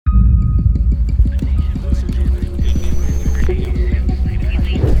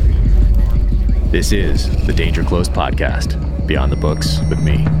This is the Danger Close podcast, Beyond the Books with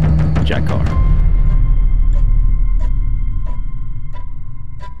me, Jack Carr.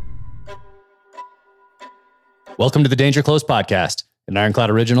 Welcome to the Danger Close podcast, an Ironclad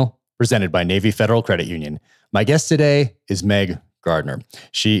original presented by Navy Federal Credit Union. My guest today is Meg Gardner.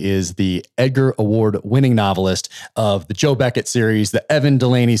 She is the Edgar Award-winning novelist of the Joe Beckett series, the Evan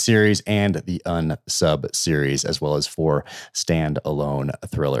Delaney series, and the Unsub series, as well as 4 standalone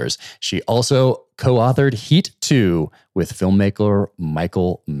thrillers. She also co-authored Heat 2 with filmmaker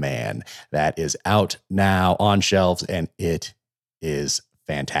Michael Mann. That is out now on shelves, and it is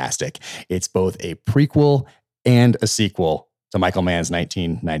fantastic. It's both a prequel and a sequel to Michael Mann's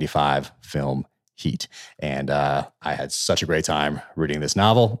 1995 film Heat. And I had such a great time reading this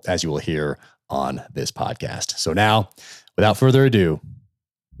novel, as you will hear on this podcast. So now, without further ado,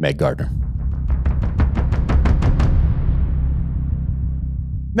 Meg Gardner.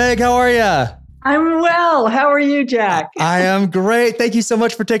 Meg, how are you? I'm well. How are you, Jack? I am great. Thank you so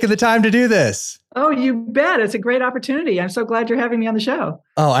much for taking the time to do this. Oh, you bet. It's a great opportunity. I'm so glad you're having me on the show.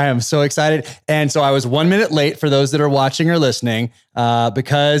 Oh, I am so excited. And so I was 1 minute late for those that are watching or listening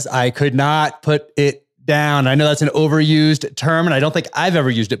because I could not put it down. I know that's an overused term, and I don't think I've ever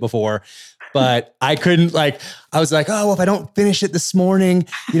used it before, but I couldn't I was like, oh, well, if I don't finish it this morning,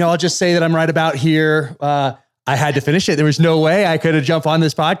 I'll just say that I'm right about here. I had to finish it. There was no way I could have jumped on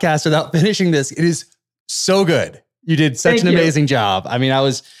this podcast without finishing this. It is so good. You did such an amazing job. I mean,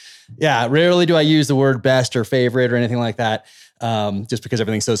 rarely do I use the word best or favorite or anything like that, just because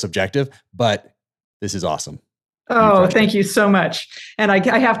everything's so subjective, but this is awesome. Oh, thank you so much. And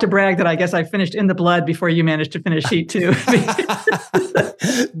I have to brag that I guess I finished In the Blood before you managed to finish Heat 2.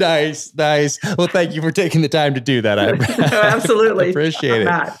 Nice. Well, thank you for taking the time to do that. Absolutely. Appreciate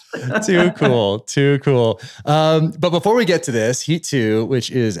it. Too cool. But before we get to this, Heat 2, which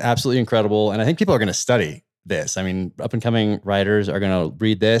is absolutely incredible, and I think people are going to study this. I mean, up and coming writers are going to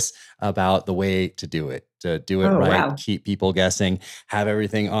read this about the way to do it right, wow. Keep people guessing, have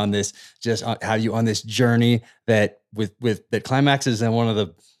everything on this, just have you on this journey that that climaxes in one of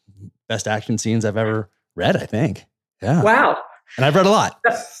the best action scenes I've ever read, I think. Yeah. Wow. And I've read a lot.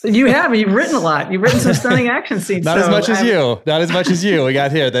 You have. You've written a lot. You've written some stunning action scenes. Not as much as you. We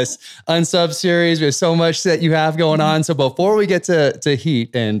got here this Unsub series. We have so much that you have going on. So before we get to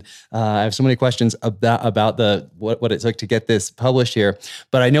Heat, and I have so many questions about what it took to get this published here,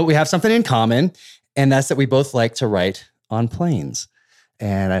 but I know we have something in common, and that's that we both like to write on planes.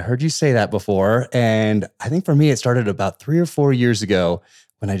 And I heard you say that before. And I think for me, it started about 3 or 4 years ago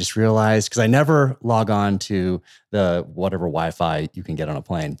when I just realized, because I never log on to the whatever Wi-Fi you can get on a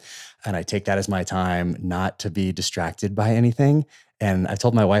plane. And I take that as my time not to be distracted by anything. And I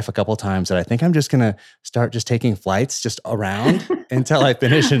told my wife a couple of times that I think I'm just going to start just taking flights just around until I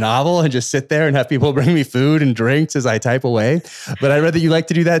finish a novel and just sit there and have people bring me food and drinks as I type away. But I read that you like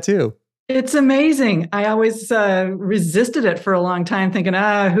to do that too. It's amazing. I always resisted it for a long time, thinking,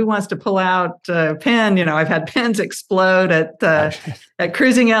 who wants to pull out a pen? I've had pens explode at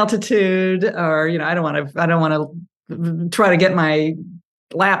cruising altitude, or I don't want to try to get my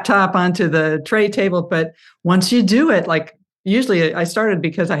laptop onto the tray table. But once you do it, usually I started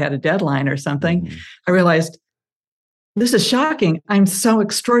because I had a deadline or something. Mm-hmm. I realized, this is shocking. I'm so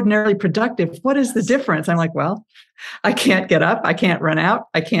extraordinarily productive. What is the difference? I'm like, well, I can't get up. I can't run out.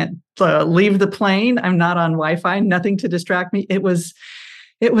 I can't leave the plane. I'm not on Wi-Fi, nothing to distract me. It was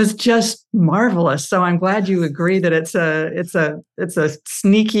just marvelous. So I'm glad you agree that it's a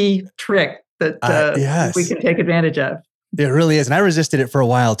sneaky trick that yes. we can take advantage of. It really is. And I resisted it for a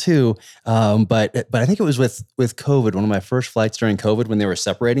while too. But I think it was with COVID, one of my first flights during COVID when they were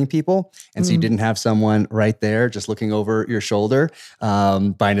separating people. And so you didn't have someone right there just looking over your shoulder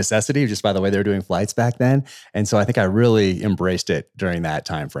by necessity, just by the way they were doing flights back then. And so I think I really embraced it during that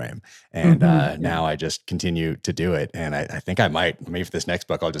time frame. And now I just continue to do it. And I think I might, maybe for this next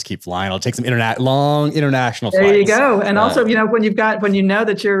book, I'll just keep flying. I'll take some long international flights. There you go. And also, when you know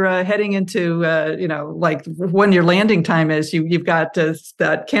that you're heading into, when your landing time is, you've got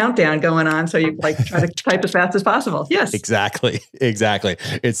that countdown going on. So you try to type as fast as possible. Yes, exactly.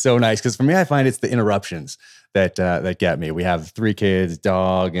 It's so nice. Cause for me, I find it's the interruptions that get me. We have 3 kids,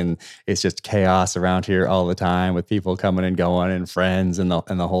 dog, and it's just chaos around here all the time with people coming and going and friends and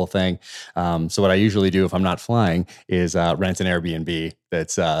the whole thing. So what I usually do if I'm not flying is rent an Airbnb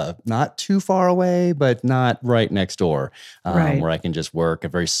that's not too far away, but not right next door, Right. where I can just work, a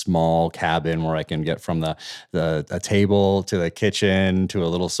very small cabin where I can get from a table to the kitchen to a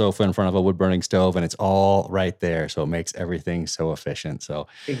little sofa in front of a wood burning stove, and it's all right there. So it makes everything so efficient. So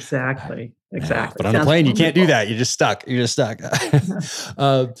Exactly. yeah, but on a Sounds plane, you can't do wonderful. that. You're just stuck.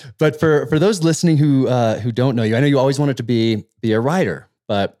 But for those listening who don't know you, I know you always wanted to be a writer,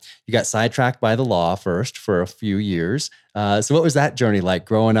 but you got sidetracked by the law first for a few years. So what was that journey like,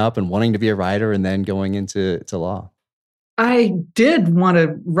 growing up and wanting to be a writer and then going into law? I did want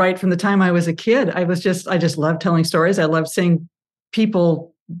to write from the time I was a kid. I just loved telling stories. I loved seeing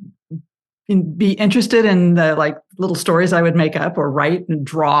people be interested in the like little stories I would make up or write and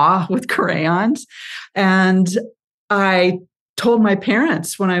draw with crayons. And I told my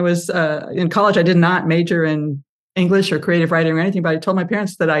parents when I was in college, I did not major in English or creative writing or anything, but I told my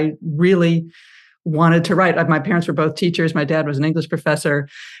parents that I really wanted to write. My parents were both teachers. My dad was an English professor.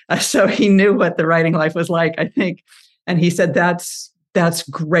 So he knew what the writing life was like, I think. And he said, that's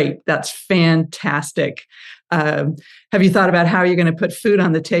great. That's fantastic. Have you thought about how you're going to put food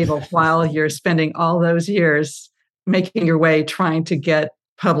on the table while you're spending all those years making your way trying to get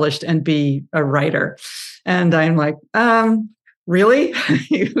published and be a writer? And I'm like, really?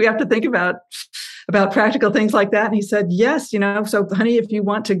 We have to think about practical things like that. And he said, yes, so honey, if you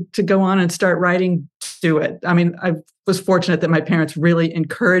want to go on and start writing, do it. I mean, I was fortunate that my parents really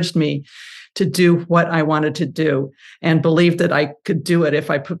encouraged me to do what I wanted to do and believed that I could do it if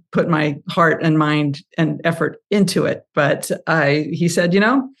I put my heart and mind and effort into it. But he said,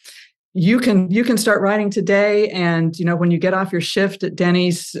 you can start writing today. And, when you get off your shift at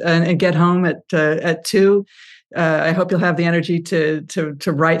Denny's and get home at 2, I hope you'll have the energy to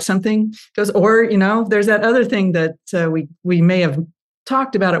write something. Or, there's that other thing that we may have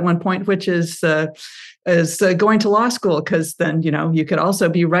talked about at one point, which is going to law school, because then you could also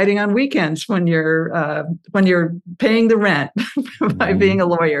be writing on weekends when you're paying the rent by being a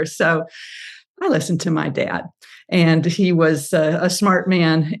lawyer. So I listened to my dad, and he was a smart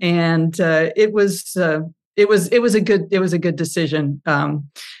man, and it was a good decision.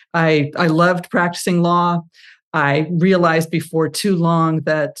 I loved practicing law. I realized before too long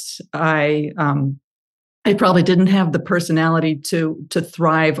that I probably didn't have the personality to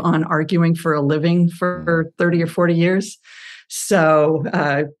thrive on arguing for a living for 30 or 40 years. So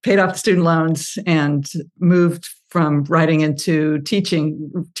paid off the student loans and moved from writing into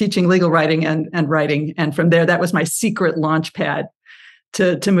teaching legal writing and writing. And from there, that was my secret launch pad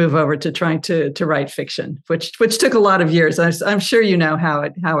to move over to trying to write fiction, which took a lot of years. I'm sure you know how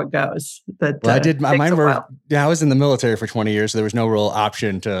it goes. Well, I did. Mine were. Yeah, I was in the military for 20 years, so there was no real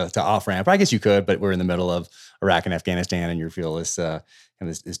option to off ramp. I guess you could, but we're in the middle of Iraq and Afghanistan, and you feel this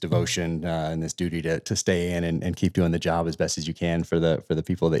this devotion and this duty to stay in and keep doing the job as best as you can for the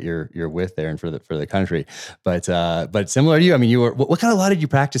people that you're with there and for the country. But similar to you, I mean, you were. What kind of law did you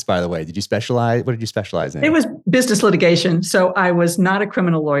practice, by the way? Did you specialize? What did you specialize in? It was business litigation. So I was not a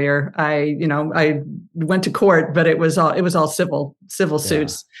criminal lawyer. I went to court, but it was all civil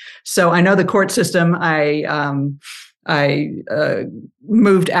suits. So I know the court system. I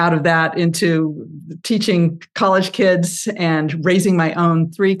moved out of that into teaching college kids and raising my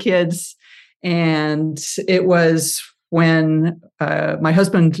own 3 kids. And it was when my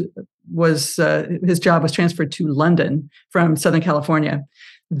husband his job was transferred to London from Southern California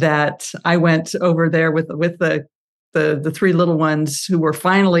that I went over there with the 3 little ones who were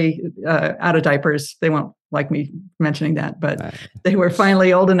finally out of diapers. They won't like me mentioning that, but they were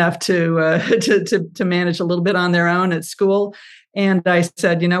finally old enough to manage a little bit on their own at school. And I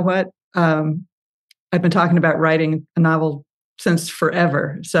said, you know what? I've been talking about writing a novel since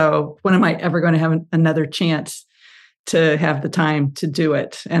forever. So when am I ever going to have another chance to have the time to do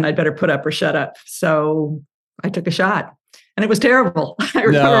it? And I'd better put up or shut up. So I took a shot, and it was terrible.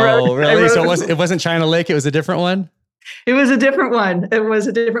 No, really? So it wasn't China Lake. It was a different one. It was a different one.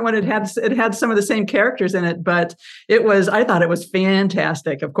 It had some of the same characters in it, but I thought it was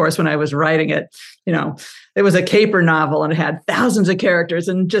fantastic. Of course, when I was writing it, it was a caper novel, and it had thousands of characters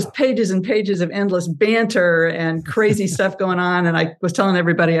and just pages and pages of endless banter and crazy stuff going on. And I was telling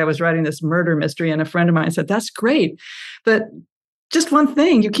everybody I was writing this murder mystery, and a friend of mine said, "That's great, but just one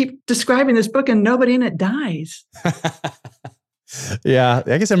thing, you keep describing this book and nobody in it dies." Yeah,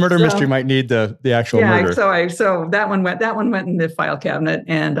 I guess a murder mystery might need the actual murder. So that one went in the file cabinet,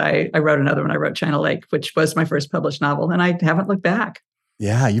 and I wrote another one. I wrote China Lake, which was my first published novel, and I haven't looked back.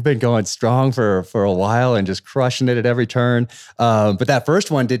 Yeah, you've been going strong for a while and just crushing it at every turn. But that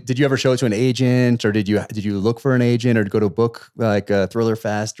first one, did you ever show it to an agent, or did you look for an agent, or go to a book like Thriller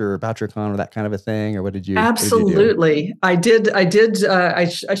Fest or BoucherCon or that kind of a thing, or what did you do? Absolutely, I did. I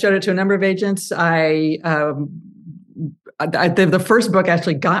showed it to a number of agents. The first book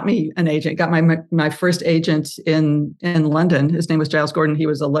actually got me an agent. Got my first agent in London. His name was Giles Gordon. He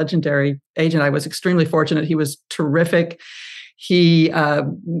was a legendary agent. I was extremely fortunate. He was terrific. He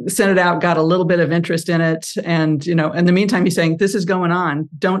sent it out, got a little bit of interest in it, and in the meantime, he's saying, "This is going on.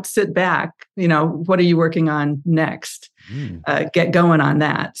 Don't sit back. What are you working on next? Get going on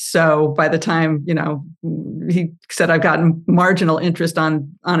that." So by the time he said, "I've gotten marginal interest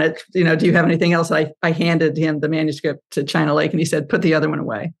on it. Do you have anything else?" I handed him the manuscript to China Lake, and he said, "Put the other one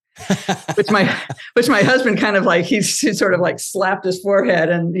away." which my husband kind of like, he sort of like slapped his forehead,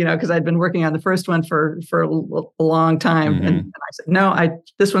 and because I'd been working on the first one for a long time, and I said, "No,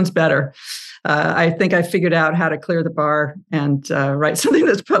 this one's better. I think I figured out how to clear the bar and write something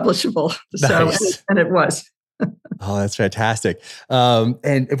that's publishable." Nice. So and it was. Oh, that's fantastic.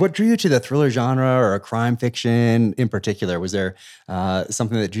 And what drew you to the thriller genre or a crime fiction in particular? Was there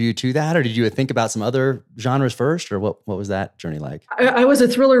something that drew you to that, or did you think about some other genres first, or what was that journey like? I was a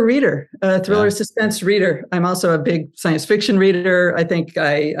thriller reader, suspense reader. I'm also a big science fiction reader. I think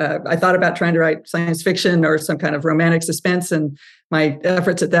I thought about trying to write science fiction or some kind of romantic suspense, and my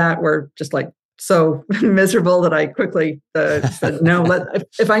efforts at that were just like so miserable that I quickly said, "No,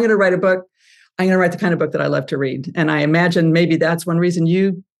 if I'm going to write a book, I'm going to write the kind of book that I love to read." And I imagine maybe that's one reason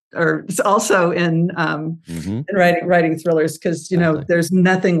you are also in writing thrillers, because there's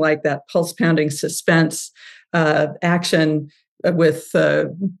nothing like that pulse pounding suspense action with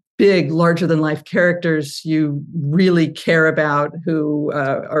big, larger than life characters you really care about, who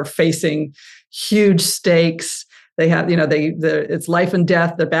are facing huge stakes. They have, it's life and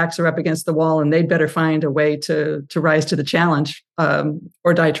death. Their backs are up against the wall, and they better find a way to rise to the challenge,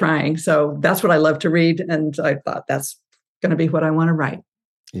 or die trying. So that's what I love to read, and I thought that's going to be what I want to write.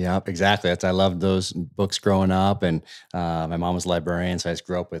 Yeah, exactly. I loved those books growing up, and my mom was a librarian, so I just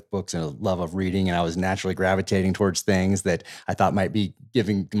grew up with books and a love of reading, and I was naturally gravitating towards things that I thought might give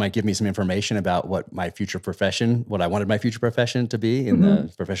me some information about what I wanted my future profession to be in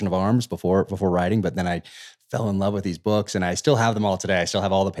the profession of arms before writing. But then I fell in love with these books, and I still have them all today. I still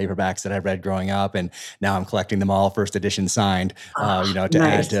have all the paperbacks that I read growing up, and now I'm collecting them all first edition signed, to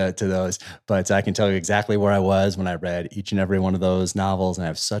nice. Add to those. But I can tell you exactly where I was when I read each and every one of those novels, and I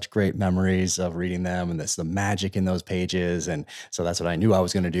have such great memories of reading them, and the magic in those pages. And so that's what I knew I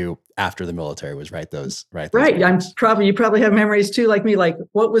was going to do after the military, was write those. Right. You probably have memories too, like me. Like,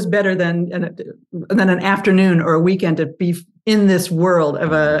 what was better than an afternoon or a weekend to be in this world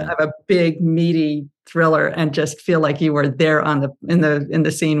of a big meaty thriller and just feel like you were there in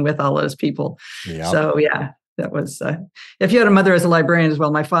the scene with all those people. Yep. So yeah, that was, if you had a mother as a librarian as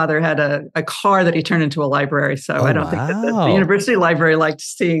well, my father had a car that he turned into a library. So I don't think that the university library liked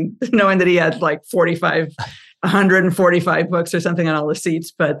knowing that he had like 145 books or something on all the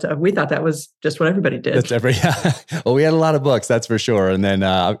seats, but we thought that was just what everybody did. Well, we had a lot of books, that's for sure. And then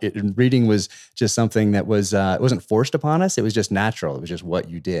reading was just something that was, it wasn't forced upon us. It was just natural. It was just what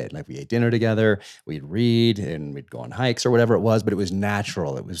you did. Like, we ate dinner together, we'd read, and we'd go on hikes or whatever it was, but it was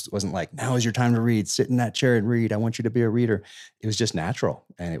natural. It wasn't like, now is your time to read, sit in that chair and read. I want you to be a reader. It was just natural.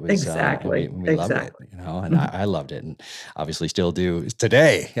 And it was exactly. We loved it, and I loved it, and obviously still do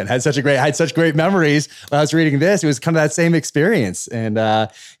today, and had such great memories when I was reading this. It was kind of that same experience. And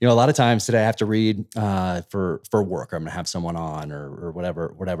a lot of times today I have to read for work, or I'm gonna have someone on, or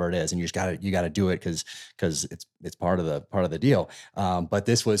whatever it is, and you gotta do it because it's part of the deal. But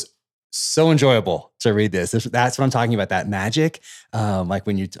this was so enjoyable to read this. That's what I'm talking about, that magic. Like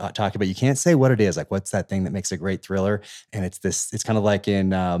when you talk about, you can't say what it is, like what's that thing that makes a great thriller. And it's kind of like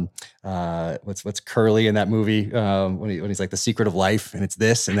in, what's Curly in that movie, when he's like The Secret of Life, and it's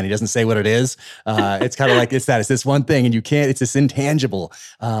this, and then he doesn't say what it is. It's kind of like, it's this one thing, and it's this intangible.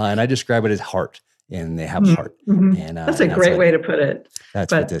 And I describe it as heart. And they have heart. And that's a great way to put it.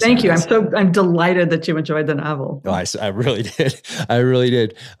 But thank you. I'm delighted that you enjoyed the novel. Oh, I really did. I really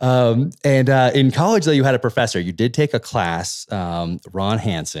did. And in college, though, you had a professor. You did take a class, Ron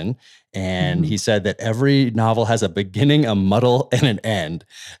Hansen, and he said that every novel has a beginning, a muddle, and an end,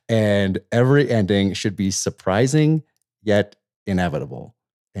 and every ending should be surprising yet inevitable.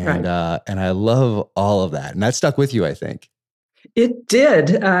 And and I love all of that, and that stuck with you, I think. It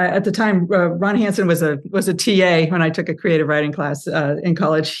did. At the time, Ron Hansen was a TA when I took a creative writing class in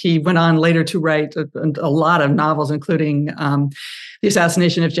college. He went on later to write a lot of novels, including The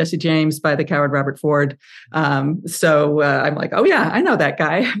Assassination of Jesse James by the coward Robert Ford. So I'm like, oh yeah, I know that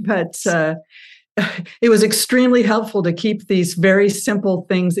guy. But it was extremely helpful to keep these very simple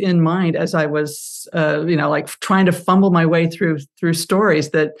things in mind as I was, like trying to fumble my way through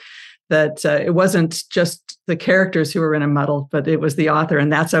stories that it wasn't just the characters who were in a muddle, but it was the author,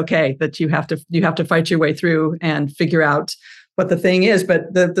 and that's okay. That you have to fight your way through and figure out what the thing is.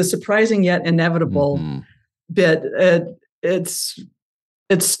 But the surprising yet inevitable bit, it's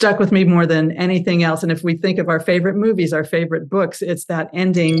stuck with me more than anything else. And if we think of our favorite movies, our favorite books, it's that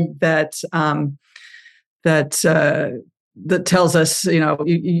ending that tells us,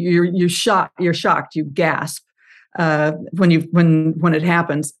 you're shocked, you gasp. When it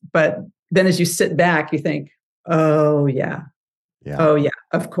happens, but then as you sit back, you think, oh yeah,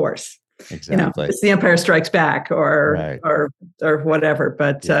 of course, exactly. It's The Empire Strikes Back, or whatever.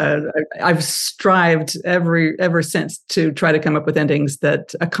 But I've strived ever since to try to come up with endings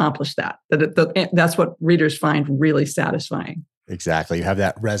that accomplish that. That's what readers find really satisfying. Exactly. You have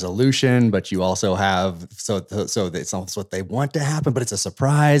that resolution, but you also have, so it's almost what they want to happen, but it's a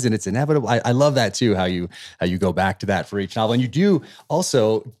surprise and it's inevitable. I love that too, how you go back to that for each novel. And you do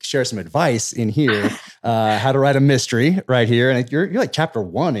also share some advice in here, how to write a mystery right here. And you're like chapter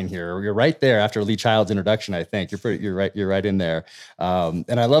 1 in here. You're right there after Lee Child's introduction, I think. You're right in there.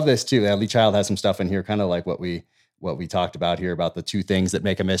 And I love this too. Lee Child has some stuff in here, kind of like what we talked about here about the 2 things that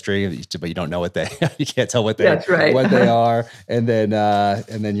make a mystery, but you don't know what you can't tell what they are. And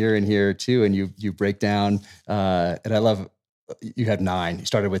then you're in here too, and you break down. And I love, you had 9. You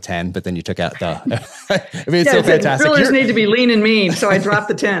started with 10, but then you took out the. I mean, it's so fantastic. Thrillers need to be lean and mean, so I dropped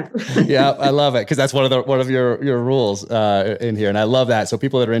the 10th. Yeah, I love it because that's one of your rules in here, and I love that. So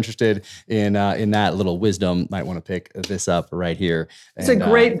people that are interested in that little wisdom might want to pick this up right here. It's a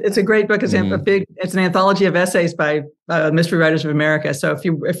great book. It's it's an anthology of essays by Mystery Writers of America. So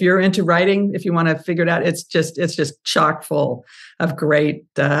if you're into writing, if you want to figure it out, it's just chock full of great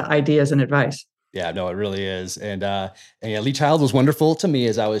ideas and advice. Yeah, no, it really is. And Lee Child was wonderful to me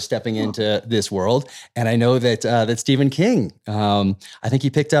as I was stepping into this world. And I know that Stephen King, I think he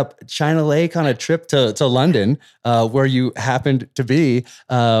picked up China Lake on a trip to London, where you happened to be.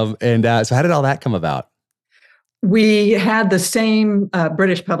 So how did all that come about? We had the same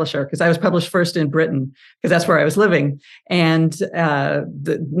British publisher, because I was published first in Britain, because that's where I was living. And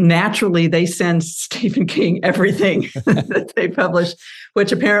naturally, they send Stephen King everything that they publish,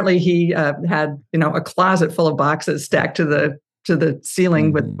 which apparently he had, a closet full of boxes stacked to the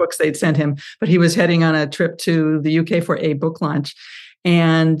ceiling with books they'd sent him. But he was heading on a trip to the UK for a book launch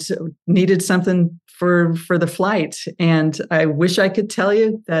and needed something for the flight. And I wish I could tell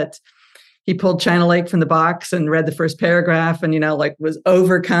you that he pulled China Lake from the box and read the first paragraph and, was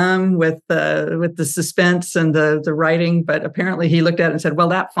overcome with the suspense and the writing. But apparently he looked at it and said, well,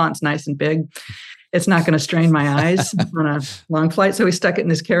 that font's nice and big. It's not going to strain my eyes on a long flight. So he stuck it in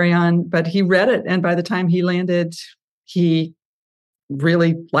his carry-on, but he read it. And by the time he landed, he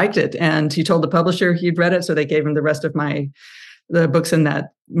really liked it. And he told the publisher he'd read it. So they gave him the rest of the books in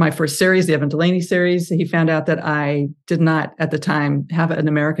my first series, the Evan Delaney series. He found out that I did not at the time have an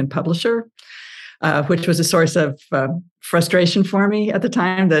American publisher, which was a source of frustration for me at the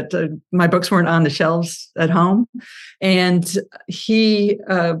time, that my books weren't on the shelves at home. And he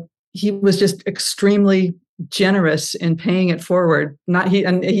was just extremely generous in paying it forward.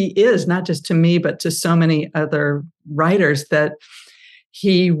 He is not just to me, but to so many other writers, that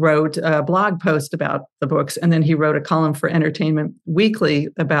he wrote a blog post about the books, and then he wrote a column for Entertainment Weekly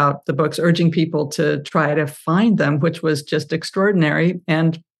about the books, urging people to try to find them, which was just extraordinary.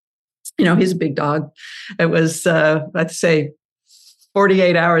 And, he's a big dog. It was, I'd say,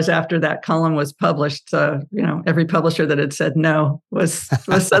 48 hours after that column was published, every publisher that had said no was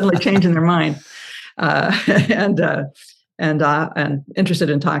suddenly changing their mind. And interested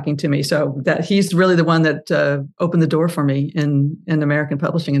in talking to me. So that he's really the one that opened the door for me in American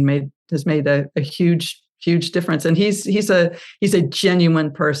publishing and has made a huge difference. And he's a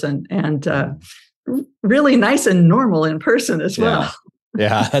genuine person, and really nice and normal in person as well.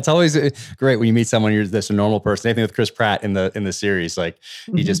 Yeah, that's always great when you meet someone you're just a normal person. Same thing with Chris Pratt in the series. Like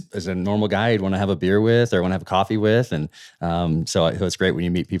he just is a normal guy you'd want to have a beer with or want to have a coffee with, and so it's great when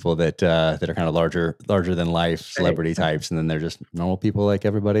you meet people that are kind of larger than life celebrity types, and then they're just normal people like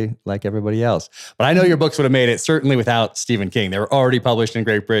everybody else. But I know your books would have made it certainly without Stephen King. They were already published in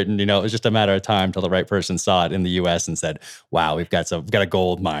Great Britain. You know, it was just a matter of time till the right person saw it in the U.S. and said, "Wow, we've got a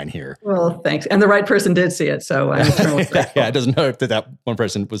gold mine here." Well, thanks, and the right person did see it, so I'm eternally grateful. Yeah, it doesn't hurt that one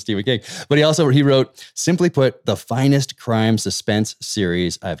person was Stephen King, but he wrote, simply put, the finest crime suspense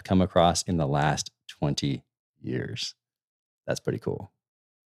series I've come across in the last 20 years. That's pretty cool.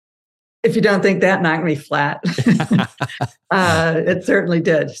 If you don't think that knocked me flat, it certainly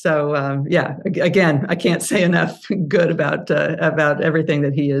did. So yeah, again, I can't say enough good about everything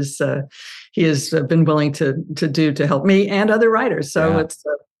that he has been willing to do to help me and other writers. So it's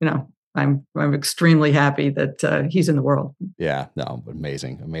I'm extremely happy that he's in the world. Yeah, no,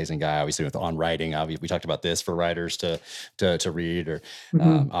 amazing guy. Obviously, with On Writing, we talked about this for writers to read, or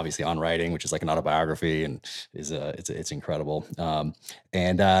obviously On Writing, which is like an autobiography, and it's incredible.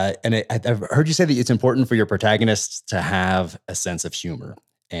 And I've heard you say that it's important for your protagonists to have a sense of humor.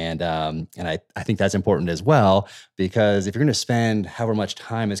 And I think that's important as well, because if you're going to spend however much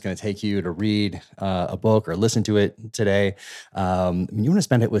time it's going to take you to read a book or listen to it today, you want to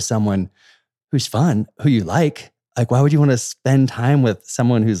spend it with someone who's fun, who you like. Like, why would you want to spend time with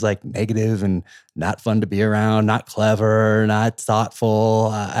someone who's like negative and not fun to be around, not clever, not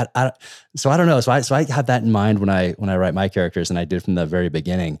thoughtful? So I don't know. So I have that in mind when I write my characters, and I did from the very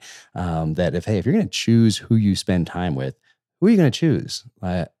beginning, that if you're going to choose who you spend time with, who are you going to choose?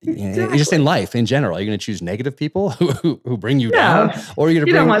 Exactly. Just in life, in general, are you going to choose negative people who bring you down? Or are you going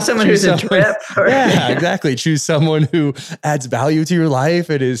to don't want someone who's a trip. Exactly. Choose someone who adds value to your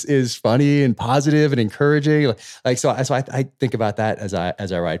life and is funny and positive and encouraging. So I think about that as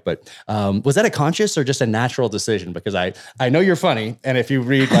I write. But was that a conscious or just a natural decision? Because I know you're funny, and if you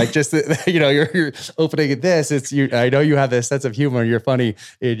read you're opening at this, I know you have this sense of humor. You're funny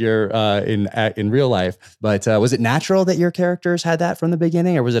in your in real life. But was it natural that your characters had that from the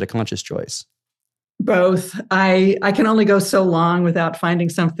beginning, or was it a conscious choice? Both. I can only go so long without finding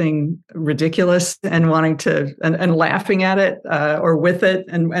something ridiculous and wanting to and laughing at it or with it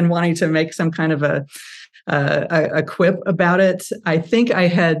and wanting to make some kind of a quip about it. I think I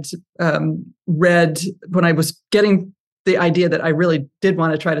had read, when I was getting the idea that I really did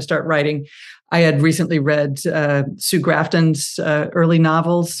want to try to start writing, I had recently read Sue Grafton's early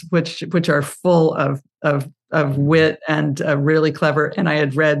novels, which are full of wit and really clever. And I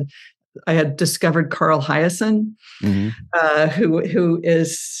had discovered Carl Hiaasen, who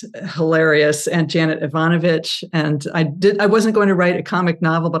is hilarious, and Janet Ivanovich. And I wasn't going to write a comic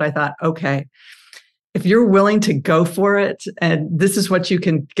novel, but I thought, okay, if you're willing to go for it, and this is what you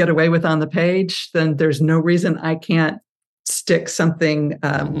can get away with on the page, then there's no reason I can't stick something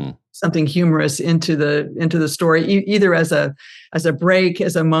something humorous into the story, either as a break,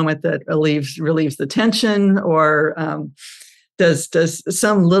 as a moment that relieves the tension, or does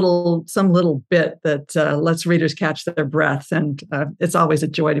some little bit that lets readers catch their breath. And it's always a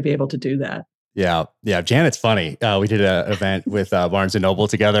joy to be able to do that. Yeah. Janet's funny. We did an event with Barnes and Noble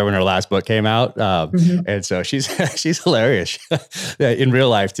together when her last book came out, and so she's hilarious in real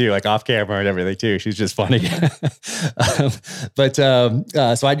life too, like off camera and everything too. She's just funny. So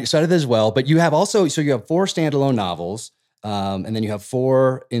I did as well. But you have also you have 4 standalone novels. And then you have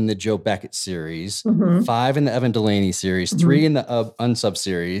 4 in the Joe Beckett series, 5 in the Evan Delaney series, 3 in the Unsub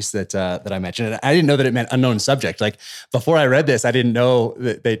series that I mentioned. And I didn't know that it meant unknown subject. Like before I read this, I didn't know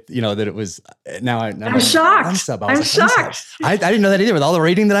that that it was. Now I'm shocked. Unsub. I'm shocked. I didn't know that either. With all the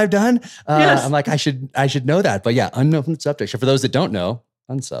reading that I've done, yes. I'm like I should know that. But yeah, unknown subject. So for those that don't know.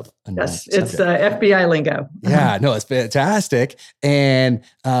 Unsub. Yes, it's FBI lingo. Yeah, no, it's fantastic. And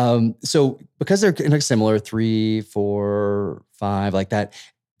so because they're similar, 3, 4, 5, like that,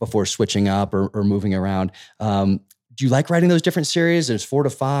 before switching up or moving around, do you like writing those different series? There's 4 to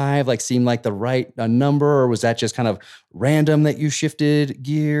 5, like seemed like the right number, or was that just kind of random that you shifted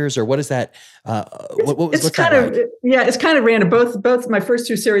gears, or what is that? What's kind of like? Yeah, it's kind of random. Both my first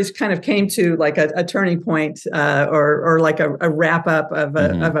 2 series kind of came to like a turning point, or like a wrap up of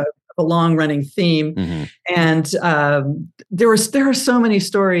a long running theme, and there are so many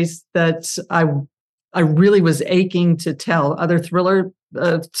stories that I really was aching to tell, other thriller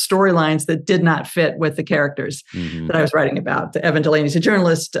storylines that did not fit with the characters that I was writing about. Evan Delaney's a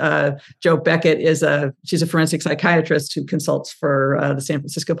journalist. Joe Beckett she's a forensic psychiatrist who consults for the San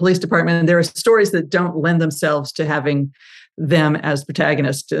Francisco Police Department. And there are stories that don't lend themselves to having them as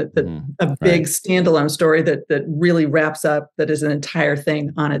protagonists, a big standalone story that really wraps up, that is an entire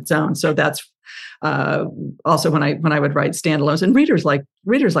thing on its own. So that's also when I would write standalones, and readers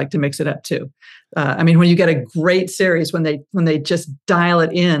like to mix it up too. I mean, when you get a great series, when they just dial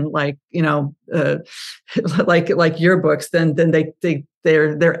it in, like like your books, then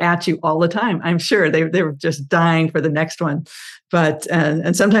they're at you all the time. I'm sure they're just dying for the next one. But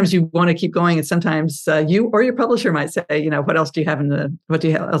and sometimes you want to keep going, and sometimes you or your publisher might say, what else do you have in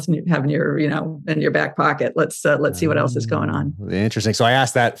your in your back pocket? Let's see what else is going on. Interesting. So I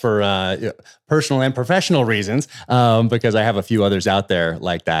asked that for personal and professional reasons, because I have a few others out there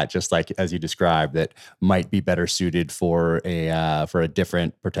like that, just like as you described, that might be better suited for a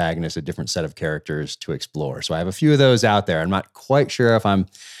different protagonist, a different set of characters to explore. So I have a few of those out there. I'm not quite sure if I'm.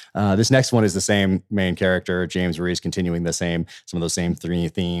 This next one is the same main character, James Reese, continuing some of those same three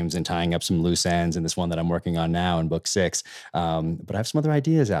themes and tying up some loose ends in this one that I'm working on now in book 6. But I have some other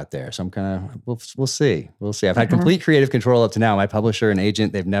ideas out there. So I'm we'll see. I've had complete creative control up to now. My publisher and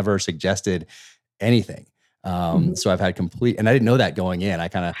agent, they've never suggested anything. So I've had complete, and I didn't know that going in.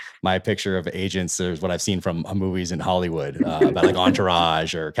 My picture of agents is what I've seen from movies in Hollywood about like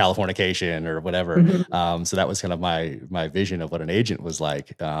Entourage or Californication or whatever. So that was kind of my vision of what an agent was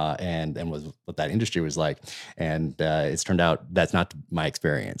like, and was what that industry was like. And it's turned out that's not my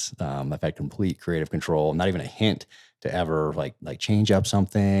experience. I've had complete creative control, not even a hint to ever like change up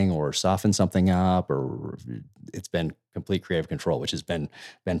something or soften something up, or it's been complete creative control, which has been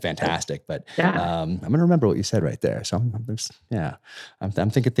fantastic. But I'm going to remember what you said right there. So I'm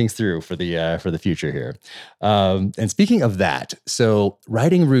thinking things through for the future here. And speaking of that, so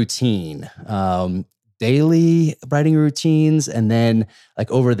writing routine, daily writing routines, and then like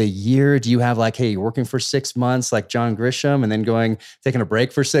over the year, do you have like, hey, you're working for 6 months like John Grisham and then taking a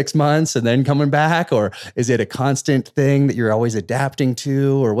break for 6 months and then coming back? Or is it a constant thing that you're always adapting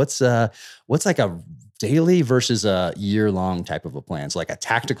to? Or what's like a daily versus a year-long type of a plan? So like a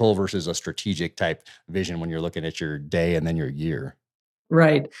tactical versus a strategic type vision when you're looking at your day and then your year.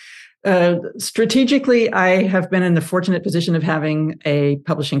 Right. Strategically, I have been in the fortunate position of having a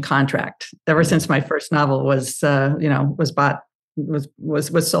publishing contract ever since my first novel was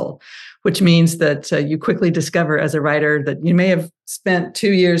sold, which means that you quickly discover as a writer that you may have spent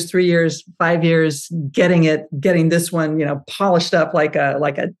 2 years, 3 years, 5 years getting this one, polished up like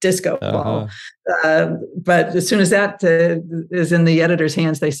a disco ball. But as soon as that is in the editor's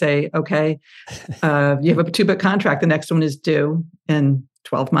hands, they say, okay, you have a 2-book contract. The next one is due in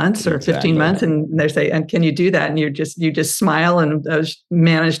 12 months or 15 months. And they say, and can you do that? And you just smile and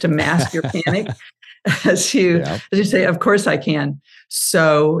manage to mask your panic as you say, of course I can.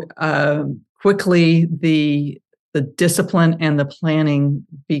 So quickly the discipline and the planning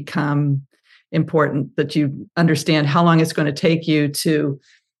become important, that you understand how long it's going to take you to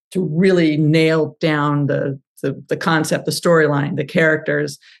really nail down the concept, the storyline, the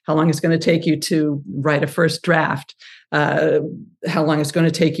characters, how long it's going to take you to write a first draft, how long it's going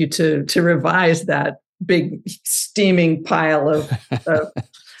to take you to revise that big steaming pile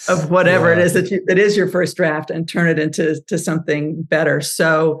of whatever it is that is your first draft and turn it into something better.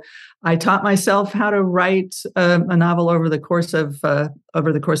 So I taught myself how to write a novel over the course of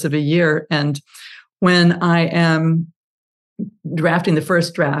a year. And when I am drafting the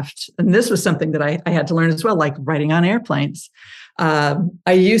first draft, and this was something that I had to learn as well, like writing on airplanes. I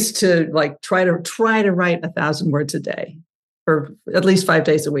used to try to write 1,000 words a day, or at least 5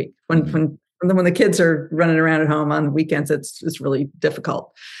 days a week. When the kids are running around at home on the weekends, it's really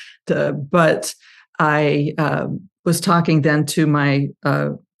difficult. But I was talking then to my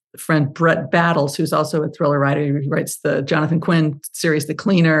friend Brett Battles, who's also a thriller writer. He writes the Jonathan Quinn series, The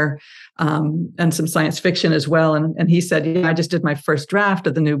Cleaner, and some science fiction as well. And he said, yeah, I just did my first draft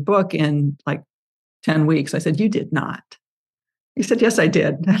of the new book in 10 weeks. I said, you did not. He said, yes, I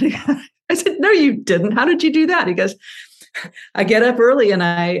did. I said, no, you didn't. How did you do that? He goes, I get up early and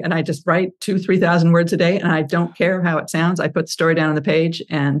I just write 2,000-3,000 words a day, and I don't care how it sounds. I put the story down on the page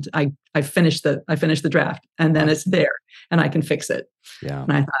and I finish the draft, and then it's there and I can fix it. Yeah.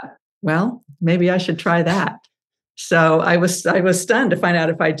 And I thought, well, maybe I should try that. So I was stunned to find out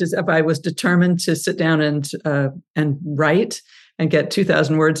if I was determined to sit down and write and get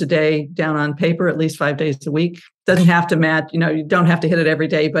 2,000 words a day down on paper at least 5 days a week. Doesn't have to match, you don't have to hit it every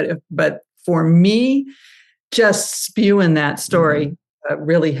day, but for me, just spewing that story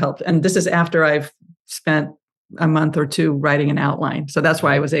really helped. And this is after I've spent a month or two writing an outline. So that's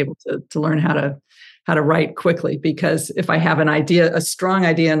why I was able to learn how to write quickly, because if I have a strong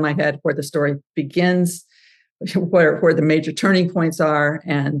idea in my head where the story begins, where the major turning points are,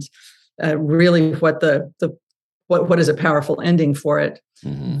 and really what the what is a powerful ending for it,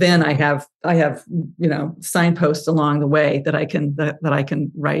 then I have signposts along the way that I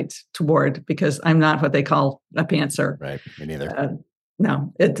can write toward, because I'm not what they call a pantser. Right. Me neither.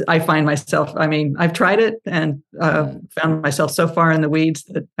 No, I find myself, I've tried it and found myself so far in the weeds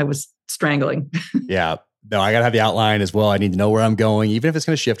that I was strangling. Yeah. No, I got to have the outline as well. I need to know where I'm going, even if it's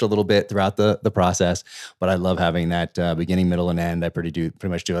going to shift a little bit throughout the process. But I love having that beginning, middle, and end. I pretty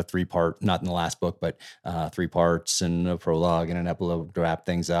much do a 3-part, not in the last book, but 3 parts and a prologue and an epilogue to wrap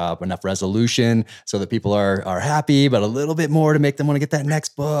things up. Enough resolution so that people are happy, but a little bit more to make them want to get that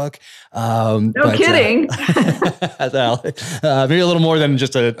next book. No kidding. Maybe a little more than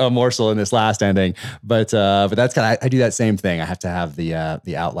just a morsel in this last ending. But that's kind of, I do that same thing. I have to have the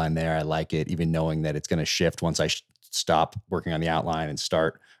outline there. I like it, even knowing that it's going to shift once I stop working on the outline and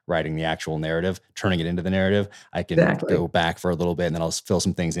start writing the actual narrative, turning it into the narrative. I can go back for a little bit and then I'll fill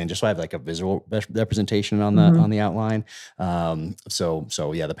some things in just so I have like a visual representation on the outline. So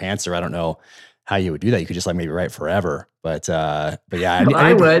yeah, the pantser, I don't know how you would do that. You could just like maybe write forever, but yeah,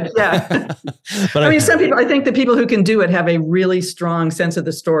 I would. Yeah. But some people, I think the people who can do it have a really strong sense of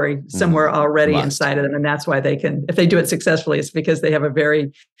the story somewhere already inside of them. And that's why they can, if they do it successfully, it's because they have a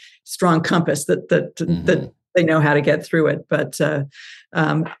very strong compass that they know how to get through it. But I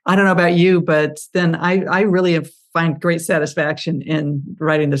don't know about you, but then I really find great satisfaction in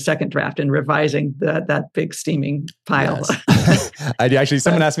writing the second draft and revising that big steaming pile. Yes. I do. Actually,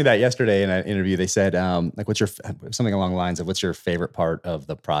 someone asked me that yesterday in an interview. They said, like, what's something along the lines of what's your favorite part of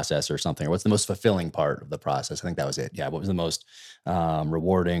the process or something, or what's the most fulfilling part of the process? I think that was it. Yeah. What was the most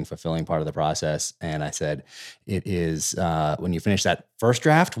rewarding, fulfilling part of the process? And I said, it is when you finish that first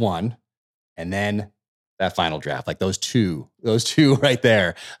draft one, and then that final draft, like those two right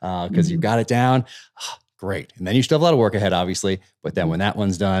there, because you've got it down. Great. And then you still have a lot of work ahead, obviously. But then when that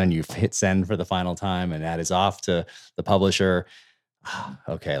one's done and you've hit send for the final time and that is off to the publisher,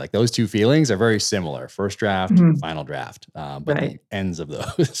 okay, like those two feelings are very similar. First draft, final draft. But the ends of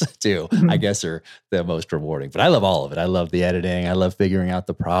those two, I guess, are the most rewarding. But I love all of it. I love the editing. I love figuring out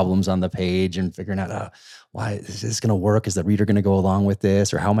the problems on the page and figuring out, why is this going to work? Is the reader going to go along with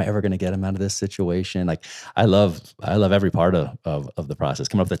this? Or how am I ever going to get him out of this situation? Like, I love every part of the process.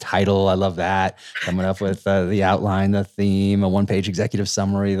 Coming up with the title, I love that. Coming up with the outline, the theme, a 1-page executive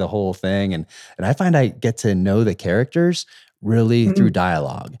summary, the whole thing. And I find I get to know the characters really through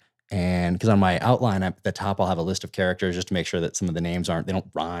dialogue. And because on my outline at the top, I'll have a list of characters just to make sure that some of the names they don't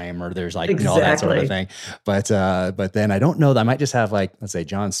rhyme or there's like, all that sort of thing. But then I don't know that I might just have like, let's say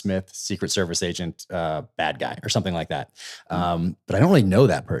John Smith, Secret Service agent, bad guy or something like that. But I don't really know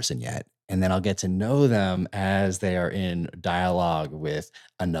that person yet. And then I'll get to know them as they are in dialogue with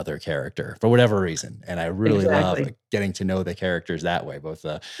another character for whatever reason. And I really love getting to know the characters that way, both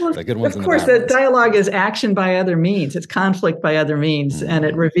the good ones and the bad ones. Of course, the dialogue is action by other means. It's conflict by other means. And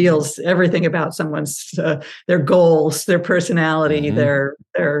it reveals everything about someone's, their goals, their personality, their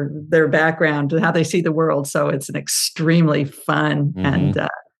background, how they see the world. So it's an extremely fun and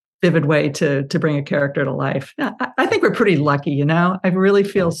vivid way to bring a character to life. I think we're pretty lucky, I really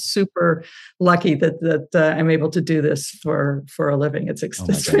feel super lucky that I'm able to do this for a living. It's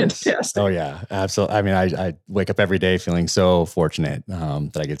fantastic. Oh yeah, absolutely. I mean, I wake up every day feeling so fortunate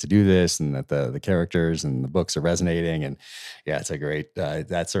that I get to do this and that the characters and the books are resonating. And yeah, it's a great,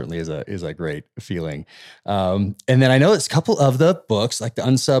 that certainly is a great feeling. And then I know it's a couple of the books, like the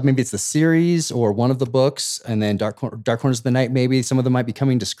Unsub, maybe it's the series or one of the books, and then Dark Corners of the Night, maybe some of them might be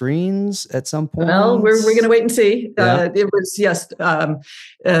coming to screens at some point. Well, we're going to wait and see. It was,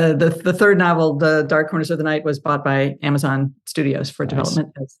 the third novel, The Dark Corners of the Night, was bought by Amazon Studios for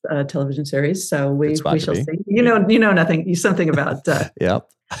development as a television series. So we shall see. You know something about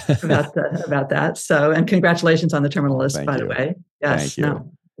about that. So, and congratulations on the Terminal List, by the way. Yes. Thank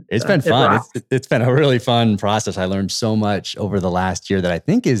you. It's been fun. It's been a really fun process. I learned so much over the last year that I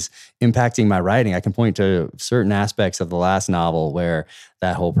think is impacting my writing. I can point to certain aspects of the last novel where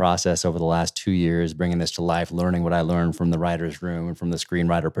that whole process over the last 2 years, bringing this to life, learning what I learned from the writer's room and from the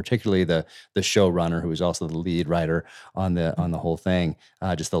screenwriter, particularly the showrunner, who was also the lead writer on the whole thing.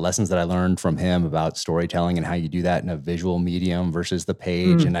 Just the lessons that I learned from him about storytelling and how you do that in a visual medium versus the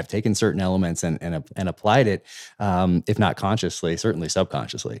page. And I've taken certain elements and applied it, if not consciously, certainly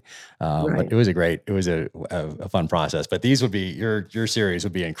subconsciously. But it was a fun process. But these would be your series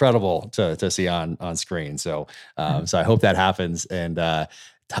would be incredible to see on screen. So so I hope that happens. And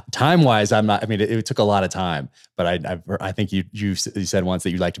time-wise, I'm not. I mean, it took a lot of time, but I think you said once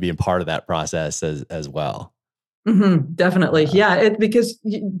that you'd like to be a part of that process as well. Definitely, yeah. Because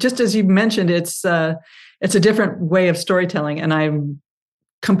just as you mentioned, it's a different way of storytelling, and I'm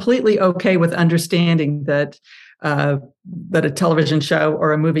completely okay with understanding that that a television show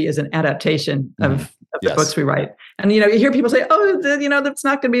or a movie is an adaptation of the Yes. books we write. And, you hear people say, oh, that's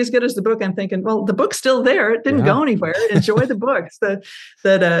not going to be as good as the book. I'm thinking, well, the book's still there. It didn't go anywhere. Enjoy the books.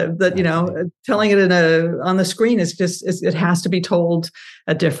 Telling it on the screen is just, it has to be told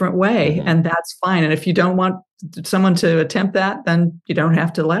a different way. And that's fine. And if you don't want someone to attempt that, then you don't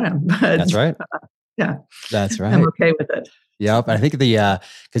have to let them. But, that's right. Yeah. That's right. I'm okay with it. Yep. I think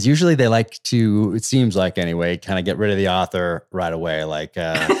because usually they like to, it seems like anyway, kind of get rid of the author right away. Like,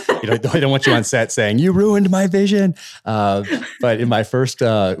 they don't want you on set saying, you ruined my vision. But in my first,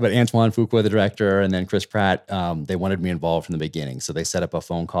 but Antoine Fuqua, the director, and then Chris Pratt, they wanted me involved from the beginning. So they set up a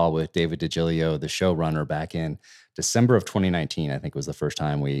phone call with David DiGilio, the showrunner, back in December of 2019, I think was the first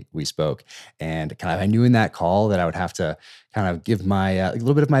time we spoke. And I knew in that call that I would have to kind of give my a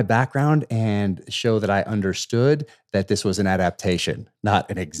little bit of my background and show that I understood that this was an adaptation, not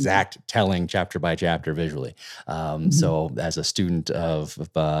an exact telling chapter by chapter visually. So as a student of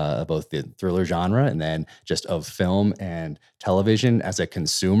both the thriller genre and then just of film and television as a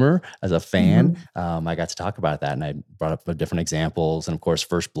consumer, as a fan, I got to talk about that. And I brought up different examples. And of course,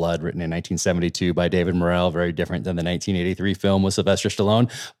 First Blood, written in 1972 by David Morrell, very different than the 1983 film with Sylvester Stallone,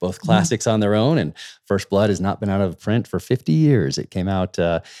 both classics on their own. And First Blood has not been out of print for 50 years. It came out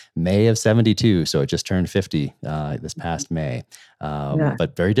May of 72. So it just turned 50 this past May.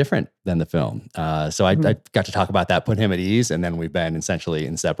 But very different than the film. So I got to talk about that, put him at ease, and then we've been essentially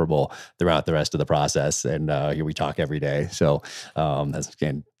inseparable throughout the rest of the process. And here we talk every day. So that's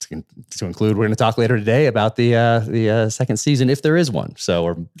again to include, we're going to talk later today about the second season, if there is one.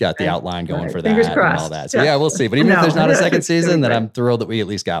 So we've got the outline going for that and all that. So we'll see. But even if there's not a second season, then I'm thrilled that we at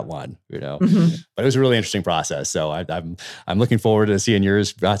least got one. But it was a really interesting process. So I'm looking forward to seeing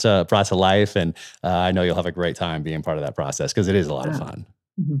yours brought to life, and I know you'll have a great time being part of that process because it is a lot of fun.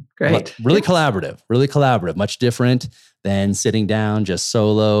 Great. Really collaborative, much different than sitting down just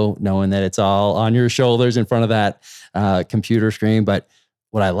solo, knowing that it's all on your shoulders in front of that computer screen. But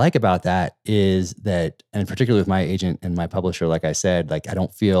what I like about that is that, and particularly with my agent and my publisher, like I said, like I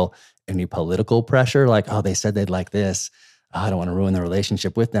don't feel any political pressure. Like, oh, they said they'd like this. Oh, I don't want to ruin the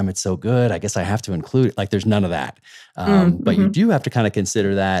relationship with them. It's so good. I guess I have to include it. Like there's none of that. But you do have to kind of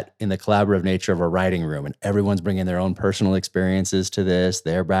consider that in the collaborative nature of a writing room, and everyone's bringing their own personal experiences to this,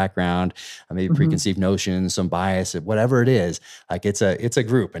 their background, maybe preconceived notions, some bias, whatever it is. Like it's a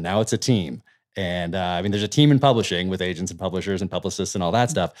group, and now it's a team. And there's a team in publishing with agents and publishers and publicists and all that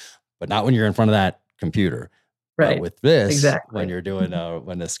stuff, but not when you're in front of that computer. Right. With this, when you're doing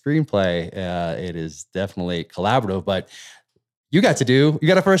when a screenplay, it is definitely collaborative. But you got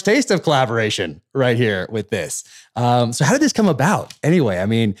a first taste of collaboration right here with this. So how did this come about anyway?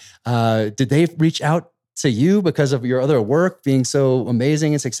 Did they reach out to you because of your other work being so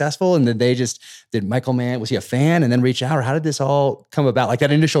amazing and successful? And did Michael Mann, was he a fan and then reach out, or how did this all come about? Like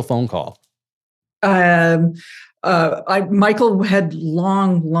that initial phone call? Michael had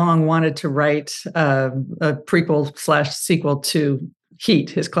long wanted to write a prequel / sequel to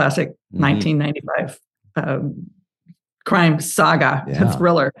Heat, his classic 1995 crime saga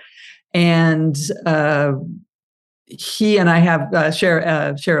thriller, and he and I have share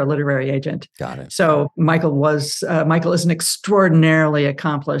a literary agent. Got it. So Michael is an extraordinarily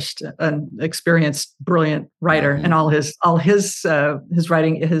accomplished and experienced, brilliant writer, and all his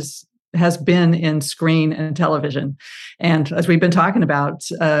writing has been in screen and television. And as we've been talking about,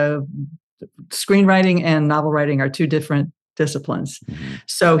 screenwriting and novel writing are two different disciplines.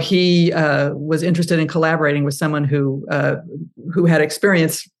 So he was interested in collaborating with someone who had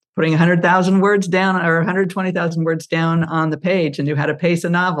experience putting 100,000 words down or 120,000 words down on the page, and knew how to pace a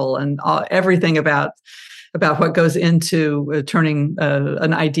novel and everything about what goes into turning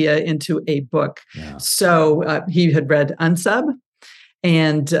an idea into a book. Yeah. So he had read Unsub,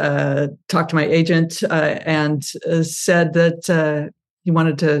 and talked to my agent and said that he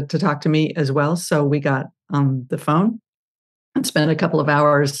wanted to talk to me as well. So we got on the phone and spent a couple of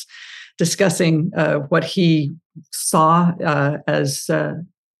hours discussing what he saw as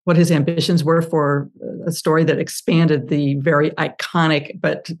what his ambitions were for a story that expanded the very iconic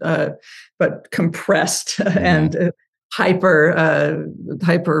but compressed and hyper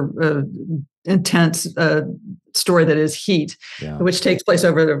intense story that is Heat, which takes place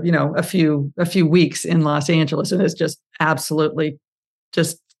over a few weeks in Los Angeles, and is just absolutely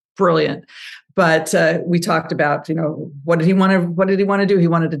just brilliant. But we talked about, what did he want to do? He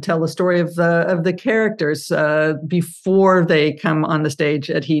wanted to tell the story of the characters before they come on the stage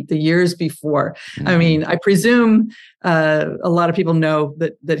at Heat, the years before. Mm-hmm. I mean, I presume a lot of people know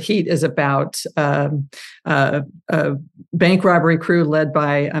that Heat is about a bank robbery crew led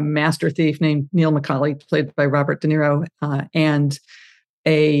by a master thief named Neil McCauley, played by Robert De Niro, and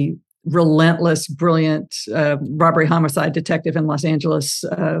a relentless, brilliant robbery homicide detective in Los Angeles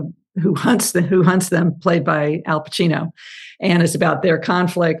who hunts them, played by Al Pacino, and it's about their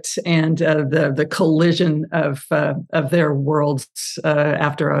conflict and the collision of their worlds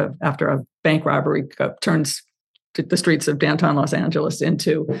after a bank robbery turns the streets of downtown Los Angeles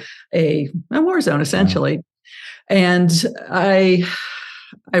into a war zone, essentially. Wow. And I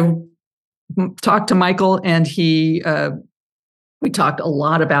talked to Michael, and we talked a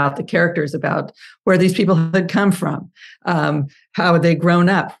lot about the characters, about where these people had come from, how had they grown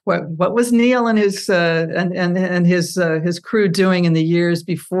up, what was Neil and his his crew doing in the years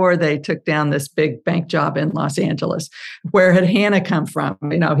before they took down this big bank job in Los Angeles. Where had Hannah come from?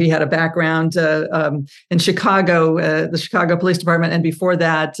 He had a background in Chicago, the Chicago Police Department, and before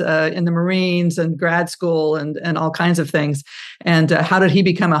that in the Marines and grad school and all kinds of things. And how did he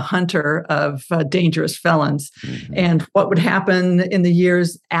become a hunter of dangerous felons? Mm-hmm. And what would happen in the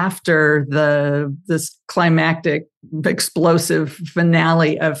years after this climactic, explosive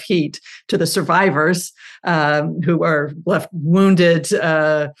finale of Heat to the survivors who are left wounded,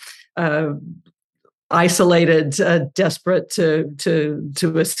 isolated, desperate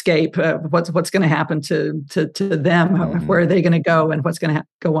to escape. What's going to happen to them? Mm-hmm. Where are they going to go, and what's going to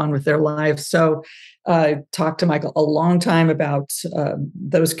go on with their lives? So I talked to Michael a long time about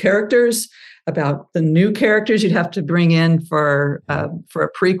those characters, about the new characters you'd have to bring in for a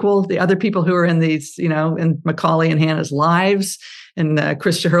prequel, the other people who are in these, in McCauley and Hannah's lives, and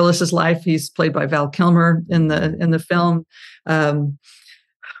Chris Shiherlis's life. He's played by Val Kilmer in the film.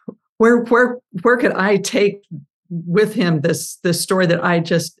 Where could I take with him this story that I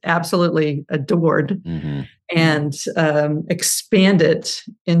just absolutely adored, mm-hmm. and expand it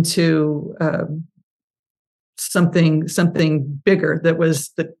into something bigger that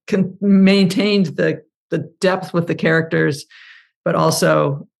maintained the depth with the characters, but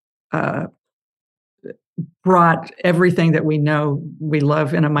also brought everything that we know we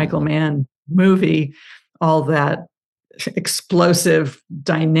love in a Michael Mann movie, all that explosive,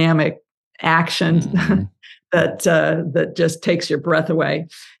 dynamic action, mm-hmm. that just takes your breath away.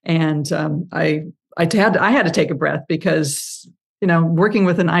 And I had to take a breath because working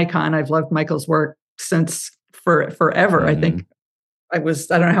with an icon, I've loved Michael's work since forever. Mm-hmm. I think I don't